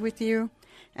Campbell with you,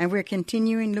 and we're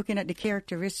continuing looking at the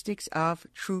characteristics of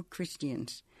true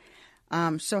Christians.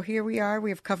 So here we are.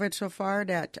 We have covered so far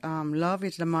that love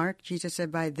is the mark. Jesus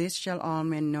said, "By this shall all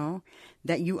men know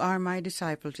that you are my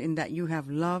disciples, in that you have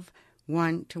love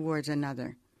one towards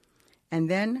another."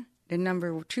 And then the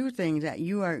number 2 thing, that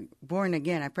you are born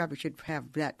again. I probably should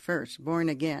have that first, born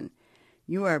again.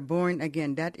 You are born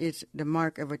again. That is the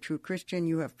mark of a true Christian.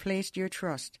 You have placed your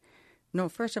trust. No,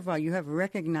 first of all, you have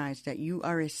recognized that you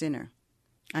are a sinner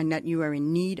and that you are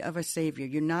in need of a Savior.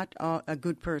 You're not a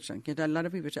good person. Because a lot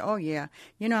of people say, oh, yeah,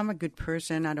 I'm a good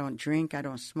person. I don't drink. I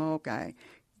don't smoke. I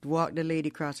walk the lady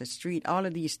across the street. All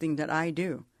of these things that I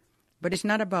do. But it's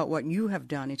not about what you have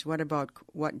done. It's about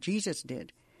what Jesus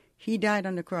did. He died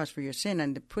on the cross for your sin,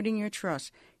 and putting your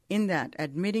trust in that,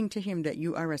 admitting to him that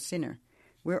you are a sinner.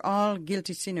 We're all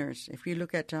guilty sinners. If you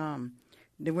look at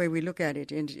the way we look at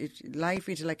it, life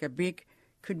is like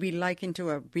could be likened to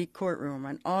a big courtroom,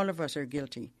 and all of us are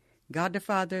guilty. God the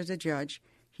Father is the judge.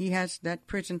 He has that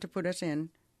prison to put us in,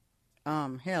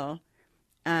 hell,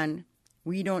 and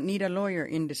we don't need a lawyer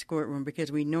in this courtroom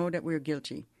because we know that we're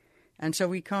guilty. And so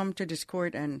we come to this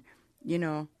court and,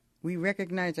 we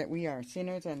recognize that we are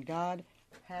sinners, and God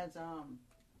has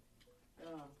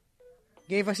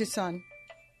gave us his son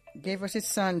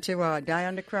to die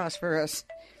on the cross for us.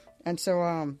 And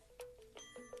so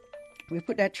We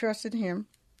put that trust in him,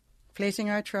 placing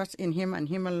our trust in him and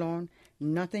him alone,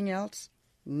 nothing else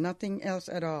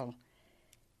at all.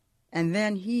 And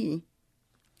then he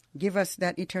give us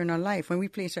that eternal life when we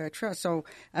place our trust. So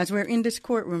as we're in this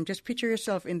courtroom, just picture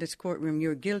yourself in this courtroom.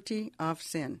 You're guilty of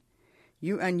sin.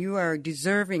 You are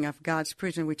deserving of God's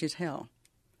prison, which is hell.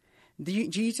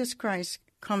 Jesus Christ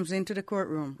comes into the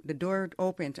courtroom. The door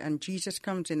opens, and Jesus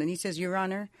comes in, and he says, Your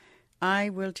Honor, I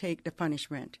will take the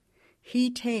punishment.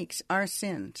 He takes our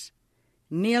sins,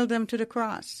 nailed them to the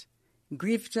cross,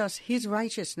 gives us his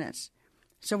righteousness.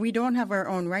 So we don't have our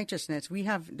own righteousness. We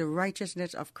have the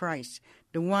righteousness of Christ,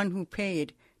 the one who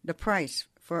paid the price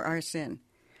for our sin.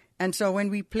 And so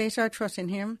when we place our trust in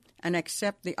him and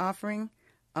accept the offering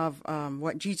of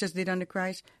what Jesus did on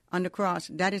the cross,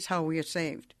 that is how we are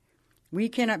saved. We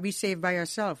cannot be saved by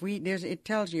ourselves. It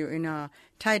tells you in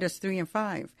Titus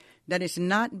 3:5 that it's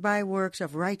not by works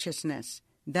of righteousness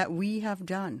that we have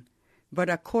done, but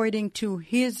according to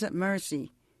his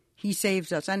mercy, he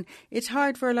saves us. And it's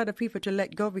hard for a lot of people to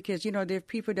let go because, there are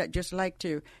people that just like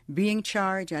to be in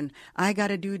charge and I got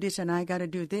to do this and I got to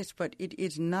do this. But it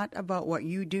is not about what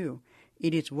you do.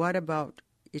 It's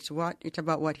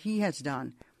about what he has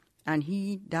done. And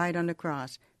he died on the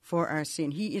cross for our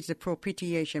sin. He is the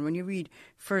propitiation. When you read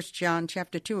 1 John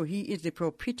chapter 2, he is the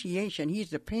propitiation. He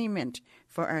is the payment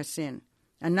for our sin.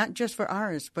 And not just for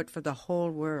ours, but for the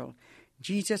whole world.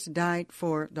 Jesus died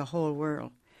for the whole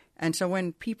world. And so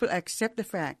when people accept the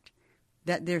fact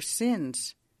that their sin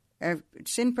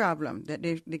problem, that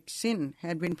the sin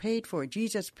had been paid for,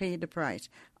 Jesus paid the price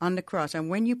on the cross. And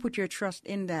when you put your trust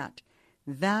in that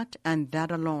and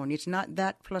that alone, it's not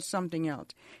that plus something else.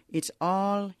 It's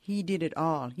all, he did it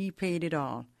all. He paid it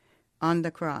all on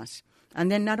the cross.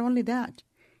 And then not only that,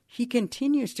 he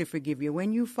continues to forgive you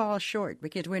when you fall short,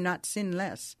 because we're not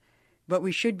sinless, but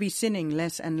we should be sinning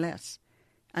less and less.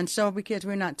 And so because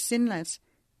we're not sinless,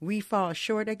 we fall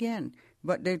short again.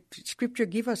 But the scripture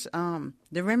gives us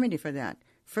the remedy for that.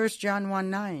 1 John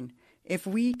 1:9. If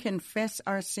we confess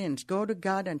our sins, go to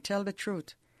God and tell the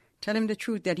truth. Tell him the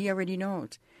truth that he already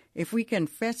knows. If we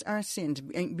confess our sins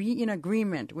and be in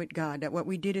agreement with God that what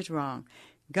we did is wrong,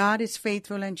 God is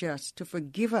faithful and just to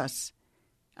forgive us.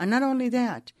 And not only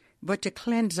that, but to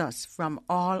cleanse us from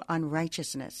all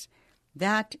unrighteousness.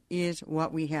 That is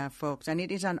what we have, folks, and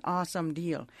it is an awesome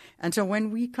deal. And so when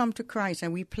we come to Christ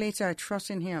and we place our trust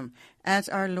in him as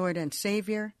our Lord and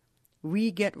Savior,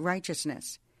 we get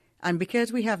righteousness. And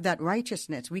because we have that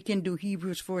righteousness, we can do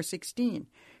Hebrews 4:16.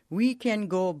 We can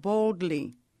go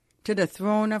boldly to the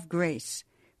throne of grace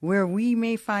where we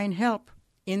may find help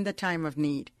in the time of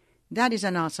need. That is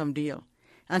an awesome deal.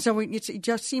 And so it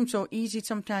just seems so easy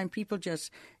sometimes. People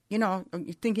just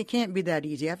you think it can't be that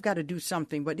easy. I've got to do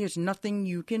something, but there's nothing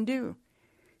you can do.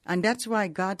 And that's why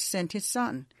God sent his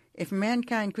son. If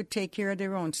mankind could take care of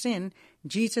their own sin,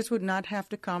 Jesus would not have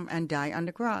to come and die on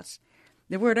the cross.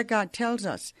 The Word of God tells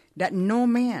us that no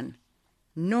man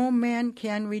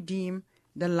can redeem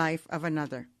the life of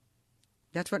another.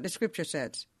 That's what the scripture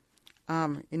says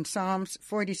in Psalms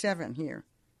 47 here.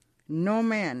 No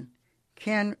man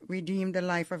can redeem the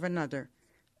life of another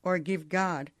or give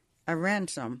God a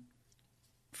ransom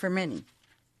for many,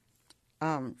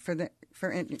 for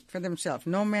themselves.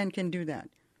 No man can do that.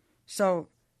 So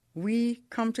we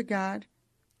come to God,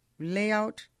 lay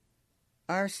out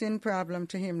our sin problem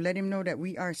to him, let him know that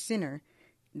we are sinners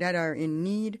that are in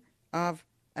need of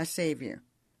a Savior.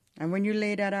 And when you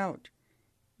lay that out,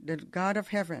 the God of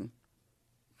heaven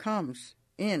comes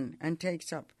in and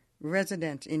takes up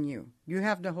residence in you. You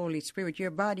have the Holy Spirit. Your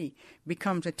body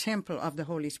becomes a temple of the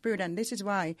Holy Spirit. And this is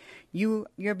why your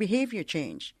behavior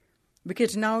changed.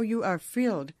 Because now you are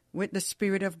filled with the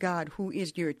Spirit of God, who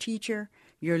is your teacher,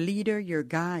 your leader, your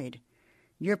guide,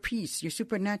 your peace, your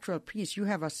supernatural peace. You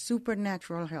have a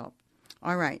supernatural help.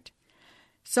 All right.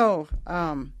 So,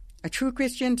 true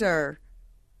Christians are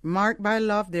marked by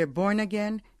love. They're born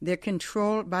again. They're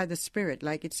controlled by the Spirit.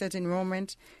 Like it says in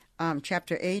Romans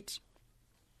chapter 8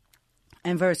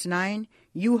 and verse 9.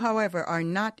 You, however, are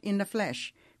not in the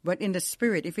flesh, but in the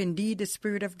Spirit, if indeed the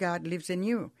Spirit of God lives in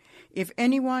you. If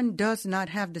anyone does not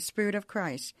have the Spirit of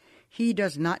Christ, he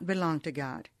does not belong to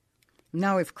God.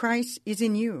 Now, if Christ is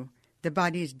in you, the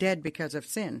body is dead because of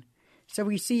sin. So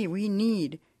we see we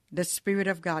need the Spirit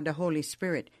of God, the Holy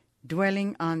Spirit,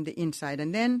 dwelling on the inside.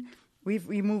 And then we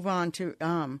move on to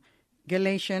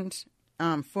Galatians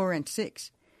 4 and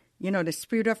 6. The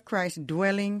Spirit of Christ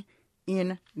dwelling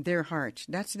in their hearts.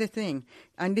 That's the thing.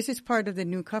 And this is part of the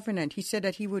new covenant. He said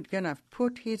that he would gonna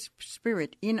put his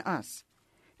Spirit in us.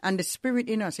 And the Spirit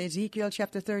in us, Ezekiel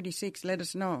chapter 36, let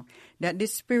us know that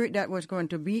this Spirit that was going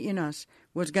to be in us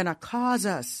was going to cause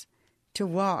us to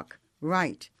walk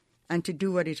right and to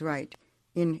do what is right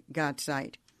in God's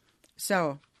sight.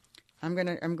 So I'm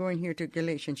going here to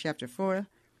Galatians chapter 4,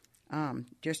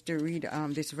 just to read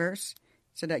this verse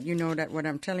so that you know that what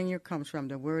I'm telling you comes from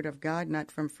the Word of God,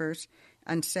 not from first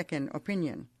and second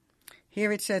opinion.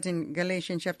 Here it says in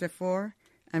Galatians chapter 4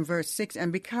 and verse 6,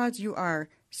 and because you are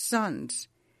sons,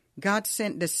 God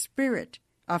sent the Spirit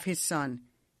of His Son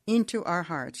into our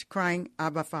hearts, crying,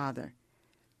 Abba, Father.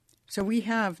 So we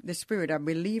have the Spirit. A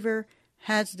believer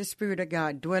has the Spirit of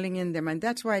God dwelling in them, and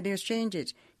that's why there's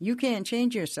changes. You can't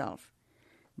change yourself.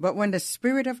 But when the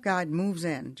Spirit of God moves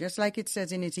in, just like it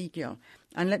says in Ezekiel,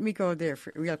 and let me go there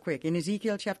real quick. In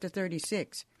Ezekiel chapter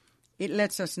 36, it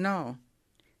lets us know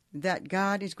that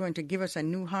God is going to give us a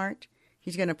new heart.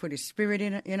 He's going to put His Spirit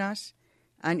in us,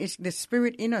 and it's the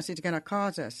Spirit in us is going to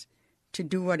cause us to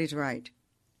do what is right.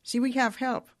 See, we have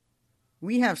help.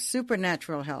 We have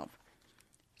supernatural help.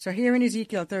 So here in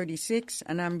Ezekiel 36,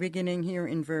 and I'm beginning here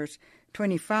in verse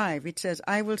 25, it says,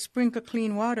 I will sprinkle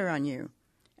clean water on you,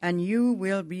 and you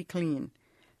will be clean.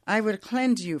 I will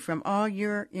cleanse you from all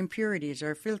your impurities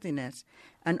or filthiness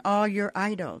and all your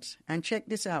idols. And check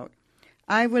this out.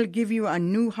 I will give you a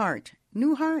new heart.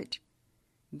 New heart.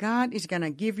 God is going to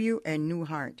give you a new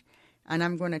heart. And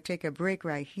I'm going to take a break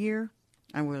right here,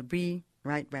 and we'll be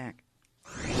right back.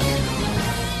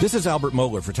 This is Albert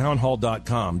Mohler for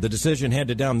Townhall.com. The decision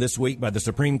handed down this week by the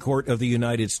Supreme Court of the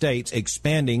United States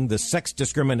expanding the sex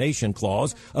discrimination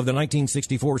clause of the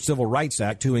 1964 Civil Rights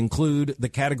Act to include the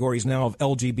categories now of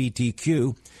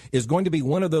LGBTQ is going to be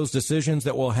one of those decisions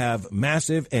that will have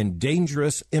massive and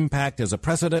dangerous impact as a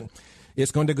precedent.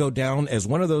 It's going to go down as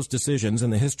one of those decisions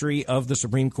in the history of the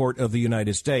Supreme Court of the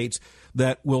United States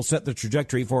that will set the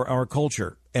trajectory for our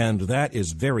culture, and that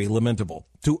is very lamentable.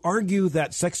 To argue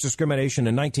that sex discrimination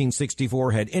in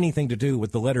 1964 had anything to do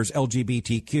with the letters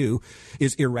LGBTQ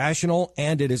is irrational,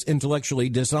 and it is intellectually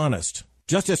dishonest.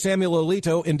 Justice Samuel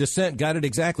Alito in dissent got it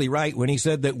exactly right when he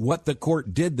said that what the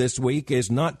court did this week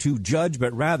is not to judge,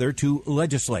 but rather to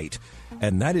legislate.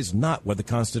 And that is not what the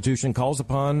Constitution calls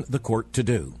upon the court to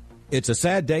do. It's a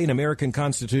sad day in American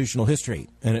constitutional history,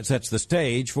 and it sets the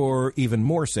stage for even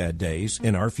more sad days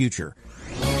in our future.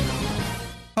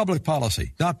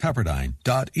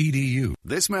 Publicpolicy.pepperdine.edu.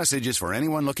 This message is for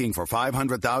anyone looking for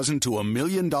 $500,000 to $1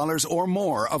 million or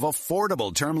more of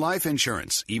affordable term life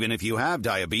insurance, even if you have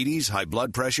diabetes, high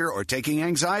blood pressure, or taking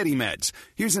anxiety meds.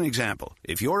 Here's an example.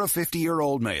 If you're a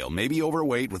 50-year-old male, maybe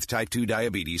overweight with type 2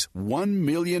 diabetes, $1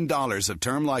 million of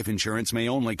term life insurance may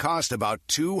only cost about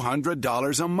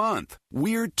 $200 a month.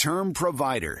 We're Term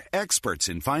Provider, experts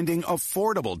in finding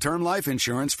affordable term life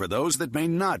insurance for those that may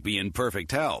not be in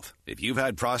perfect health. If you've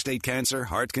had prostate cancer,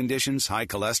 heart conditions, high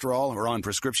cholesterol, or on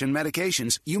prescription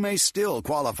medications, you may still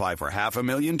qualify for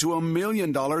 $500,000 to $1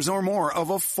 million or more of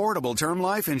affordable term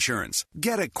life insurance.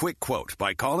 Get a quick quote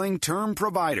by calling Term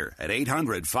Provider at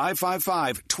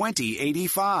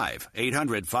 800-555-2085.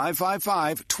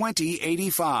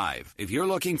 800-555-2085. If you're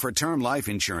looking for term life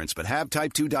insurance but have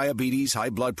type 2 diabetes, high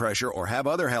blood pressure, or have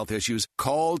other health issues,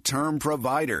 call Term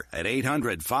Provider at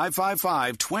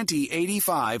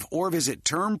 800-555-2085 or visit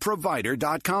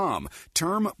termprovider.com.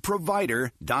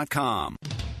 Termprovider.com.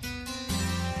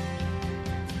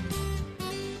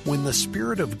 When the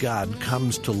Spirit of God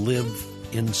comes to live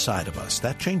inside of us,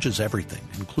 that changes everything,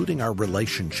 including our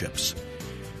relationships.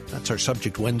 That's our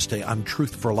subject Wednesday on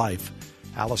Truth for Life.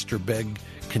 Alistair Begg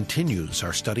continues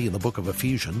our study in the book of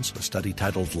Ephesians, a study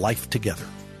titled Life Together.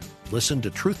 Listen to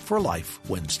Truth for Life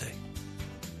Wednesday.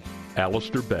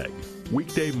 Alistair Begg,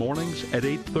 weekday mornings at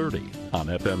 8:30 on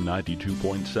FM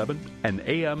 92.7 and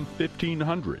AM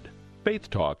 1500. Faith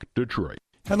Talk Detroit.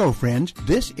 Hello, friends.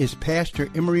 This is Pastor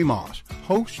Emery Moss,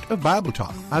 host of Bible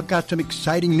Talk. I've got some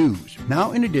exciting news.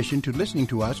 Now, in addition to listening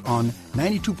to us on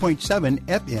 92.7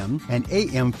 FM and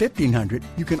AM 1500,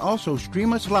 you can also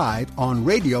stream us live on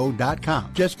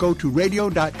radio.com. Just go to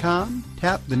radio.com,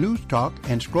 tap the News Talk,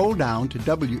 and scroll down to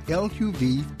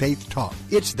WLQV Faith Talk.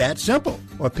 It's that simple.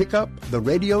 Or pick up the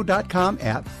radio.com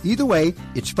app. Either way,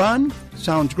 it's fun,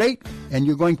 sounds great, and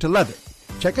you're going to love it.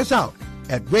 Check us out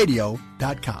at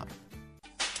radio.com.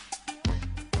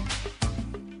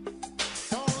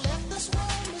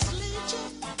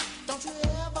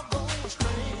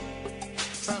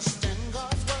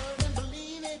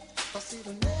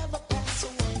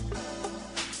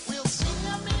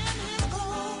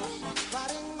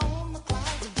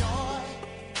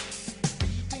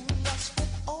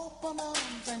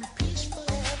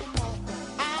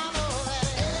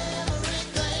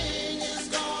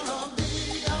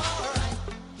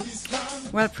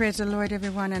 Well, praise the Lord,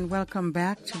 everyone, and welcome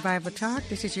back to Bible Talk.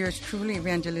 This is yours truly,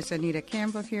 Evangelist Anita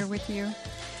Campbell, here with you.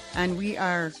 And we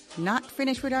are not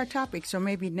finished with our topic, so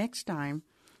maybe next time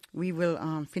we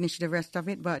will finish the rest of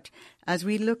it. But as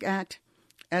we look at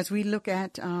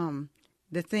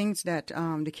the things that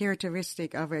the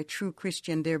characteristic of a true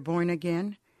Christian, they're born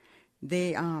again.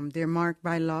 They're marked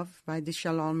by love. By this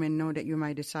shall all men know that you're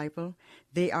my disciple.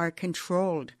 They are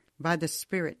controlled by the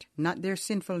Spirit, not their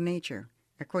sinful nature,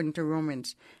 according to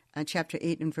Romans chapter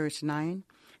 8 and verse 9.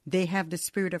 They have the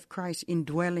Spirit of Christ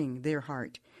indwelling their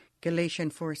heart,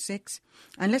 Galatians 4:6.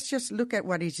 And let's just look at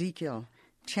what Ezekiel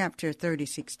chapter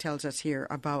 36 tells us here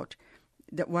about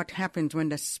what happens when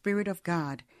the Spirit of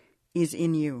God is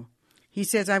in you. He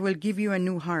says, I will give you a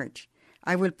new heart.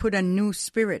 I will put a new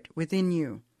spirit within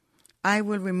you. I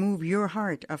will remove your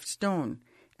heart of stone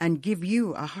and give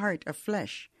you a heart of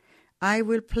flesh. I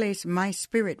will place my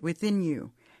Spirit within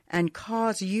you and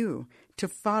cause you to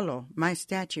follow my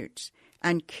statutes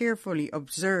and carefully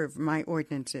observe my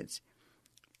ordinances.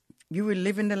 You will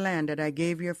live in the land that I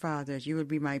gave your fathers. You will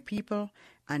be my people,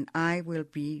 and I will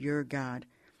be your God.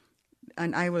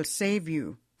 And I will save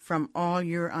you from all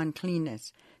your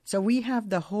uncleanness. So we have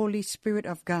the Holy Spirit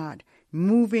of God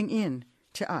moving in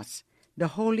to us. The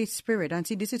Holy Spirit. And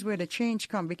see, this is where the change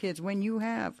comes, because when you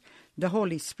have the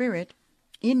Holy Spirit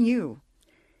in you,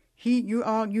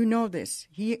 you know this.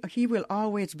 He will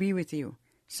always be with you.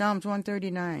 Psalms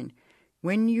 139.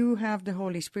 When you have the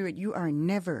Holy Spirit, you are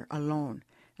never alone.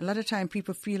 A lot of time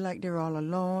people feel like they're all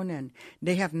alone and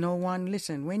they have no one.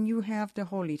 Listen, when you have the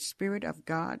Holy Spirit of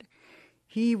God,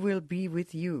 He will be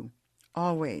with you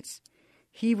always.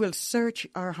 He will search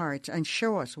our hearts and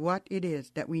show us what it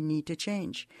is that we need to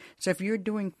change. So if you're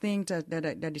doing things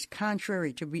that is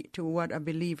contrary to what a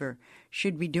believer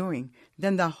should be doing,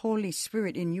 then the Holy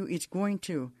Spirit in you is going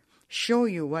to show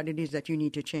you what it is that you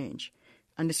need to change.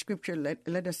 And the Scripture,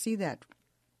 let us see that.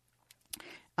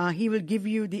 He will give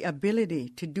you the ability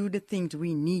to do the things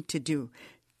we need to do.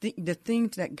 The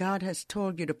things that God has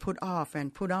told you to put off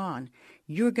and put on,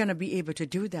 you're going to be able to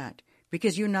do that.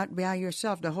 Because you're not by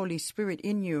yourself. The Holy Spirit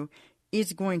in you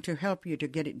is going to help you to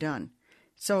get it done.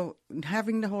 So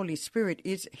having the Holy Spirit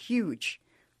is huge,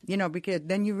 because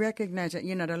then you recognize that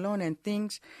you're not alone, and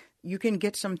you can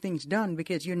get some things done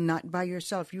because you're not by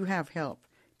yourself. You have help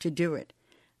to do it.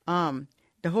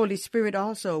 The Holy Spirit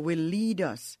also will lead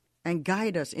us and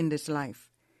guide us in this life.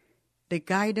 The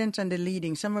guidance and the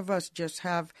leading. Some of us just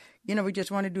have, we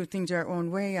just want to do things our own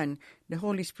way. And the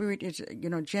Holy Spirit is,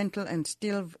 gentle and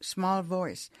still, small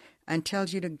voice, and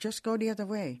tells you to just go the other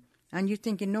way. And you're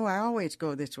thinking, no, I always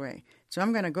go this way, so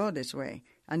I'm going to go this way.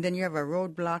 And then you have a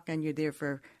roadblock and you're there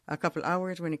for a couple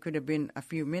hours when it could have been a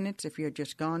few minutes if you had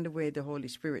just gone the way the Holy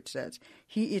Spirit says.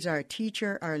 He is our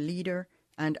teacher, our leader,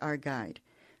 and our guide,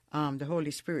 the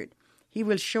Holy Spirit. He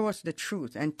will show us the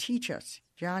truth and teach us.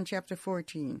 John chapter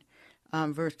 14.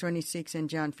 Verse 26 and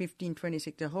John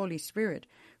 15:26, the Holy Spirit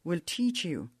will teach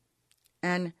you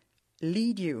and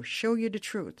lead you, show you the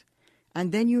truth.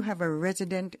 And then you have a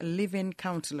resident living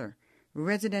counselor.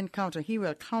 He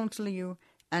will counsel you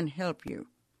and help you.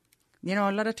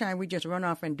 A lot of time we just run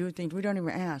off and do things. We don't even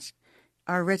ask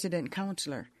our resident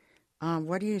counselor,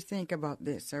 what do you think about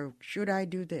this? Or should I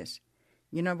do this?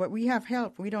 But we have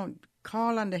help. We don't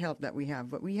call on the help that we have,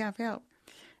 but we have help.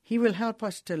 He will help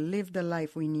us to live the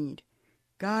life we need.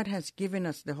 God has given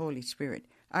us the Holy Spirit.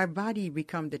 Our body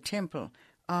becomes the temple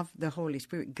of the Holy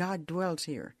Spirit. God dwells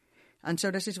here. And so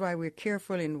this is why we're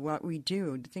careful in what we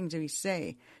do, the things that we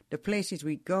say, the places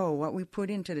we go, what we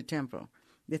put into the temple,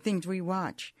 the things we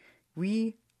watch.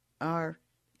 We are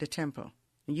the temple.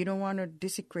 And you don't want to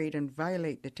desecrate and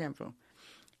violate the temple.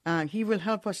 He will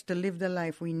help us to live the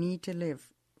life we need to live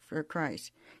for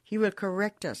Christ. He will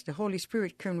correct us. The Holy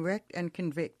Spirit correct and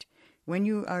convict. When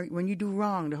you do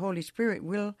wrong, the Holy Spirit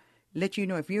will let you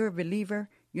know. If you're a believer,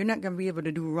 you're not going to be able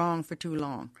to do wrong for too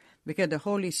long, because the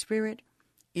Holy Spirit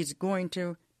is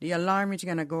the alarm is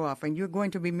going to go off and you're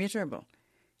going to be miserable,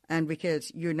 and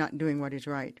because you're not doing what is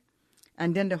right.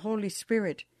 And then the Holy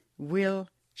Spirit will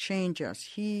change us.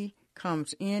 He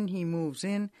comes in, He moves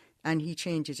in, and He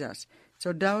changes us.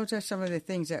 So those are some of the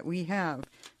things that we have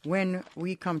when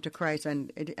we come to Christ,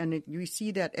 and we see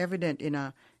that evident in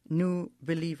a new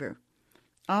believer.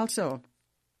 Also,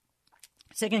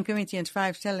 2 Corinthians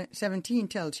 5:17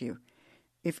 tells you,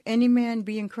 if any man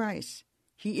be in Christ,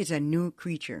 he is a new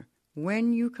creature.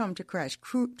 When you come to Christ,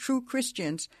 true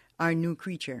Christians are a new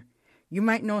creature. You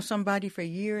might know somebody for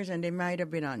years and they might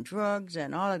have been on drugs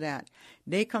and all of that.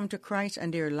 They come to Christ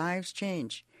and their lives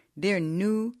change. They're a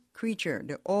new creature.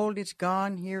 The old is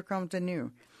gone. Here comes the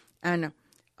new. And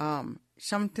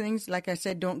some things, like I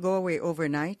said, don't go away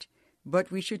overnight,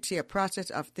 but we should see a process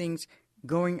of things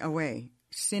going away,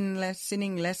 sinning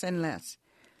less and less.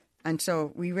 And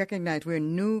so we recognize we're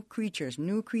new creatures,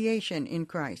 new creation in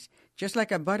Christ. Just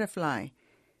like a butterfly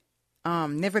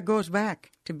never goes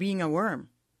back to being a worm.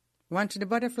 Once the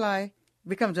butterfly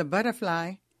becomes a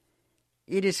butterfly,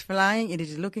 it is flying, it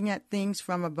is looking at things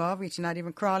from above. It's not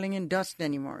even crawling in dust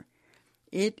anymore.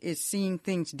 It is seeing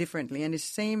things differently. And it's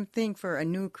the same thing for a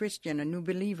new Christian, a new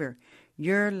believer.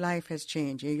 Your life has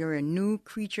changed. You're a new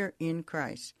creature in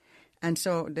Christ. And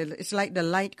so it's like the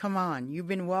light come on. You've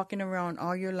been walking around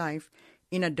all your life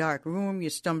in a dark room. You're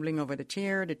stumbling over the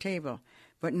chair, the table.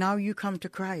 But now you come to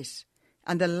Christ,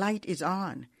 and the light is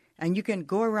on. And you can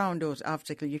go around those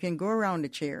obstacles. You can go around the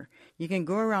chair. You can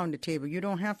go around the table. You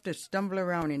don't have to stumble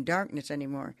around in darkness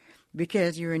anymore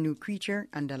because you're a new creature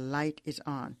and the light is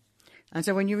on. And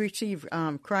so when you receive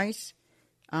Christ,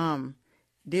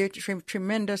 there's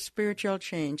tremendous spiritual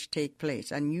change take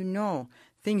place. And you know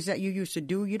things that you used to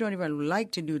do, you don't even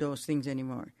like to do those things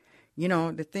anymore. You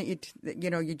know,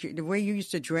 the way you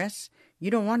used to dress, you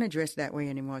don't want to dress that way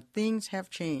anymore. Things have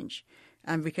changed.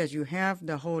 And because you have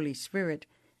the Holy Spirit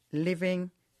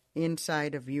living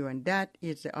inside of you. And that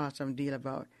is the awesome deal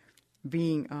about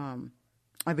being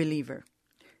a believer.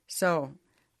 So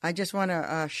I just want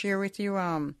to share with you,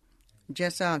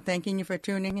 thanking you for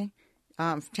tuning in.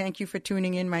 Thank you for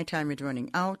tuning in. My time is running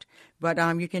out. But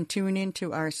you can tune in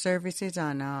to our services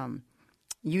on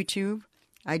YouTube.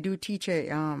 I do teach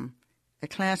a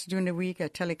class during the week, a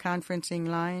teleconferencing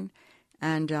line.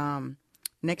 And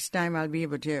next time I'll be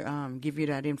able to give you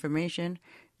that information.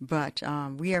 But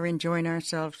we are enjoying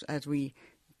ourselves as we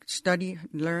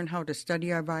learn how to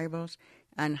study our Bibles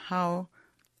and how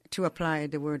to apply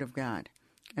the Word of God.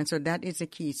 And so that is the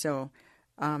key. So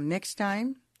next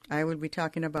time I will be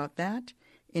talking about that.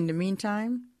 In the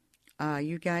meantime,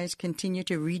 you guys continue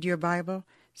to read your Bible,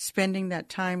 spending that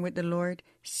time with the Lord,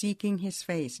 seeking His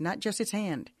face, not just His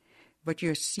hand, but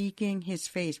you're seeking His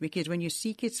face. Because when you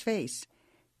seek His face,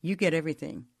 you get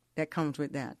everything that comes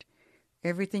with that.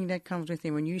 Everything that comes with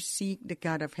Him. When you seek the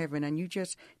God of heaven and you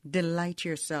just delight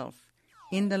yourself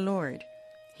in the Lord,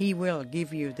 He will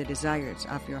give you the desires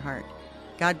of your heart.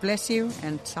 God bless you,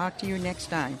 and talk to you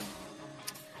next time.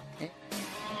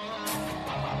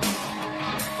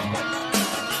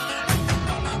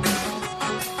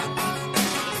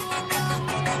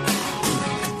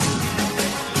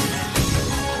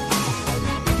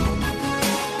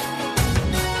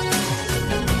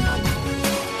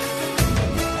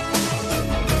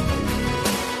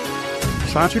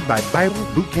 Sponsored by Bible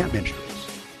Boot Camp Ministries.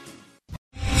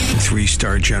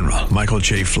 3-star General Michael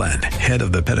J. Flynn, head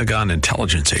of the Pentagon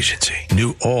Intelligence Agency,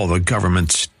 knew all the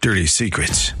government's dirty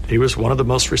secrets. He was one of the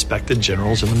most respected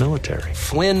generals in the military.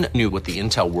 Flynn knew what the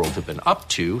intel world had been up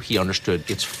to. He understood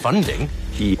its funding.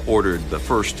 He ordered the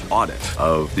first audit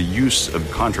of the use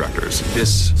of contractors.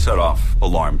 This set off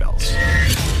alarm bells.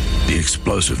 The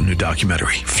explosive new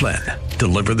documentary, Flynn,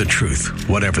 Deliver the Truth,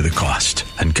 Whatever the Cost,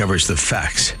 uncovers the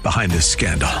facts behind this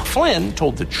scandal. Flynn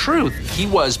told the truth. He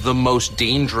was the most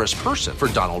dangerous person for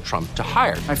Donald Trump to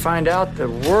hire. I find out the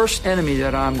worst enemy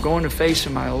that I'm going to face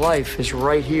in my life is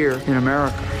right here in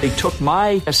America. They took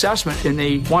my assessment and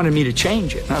they wanted me to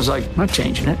change it. And I was like, I'm not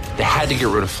changing it. They had to get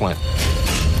rid of Flynn.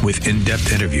 With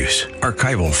in-depth interviews,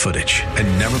 archival footage,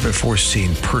 and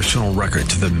never-before-seen personal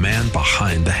records of the man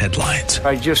behind the headlines.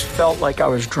 I just felt like I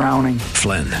was drowning.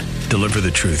 Flynn, Deliver the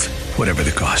Truth, Whatever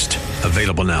the Cost.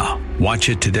 Available now. Watch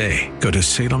it today. Go to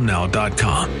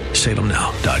salemnow.com.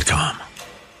 salemnow.com.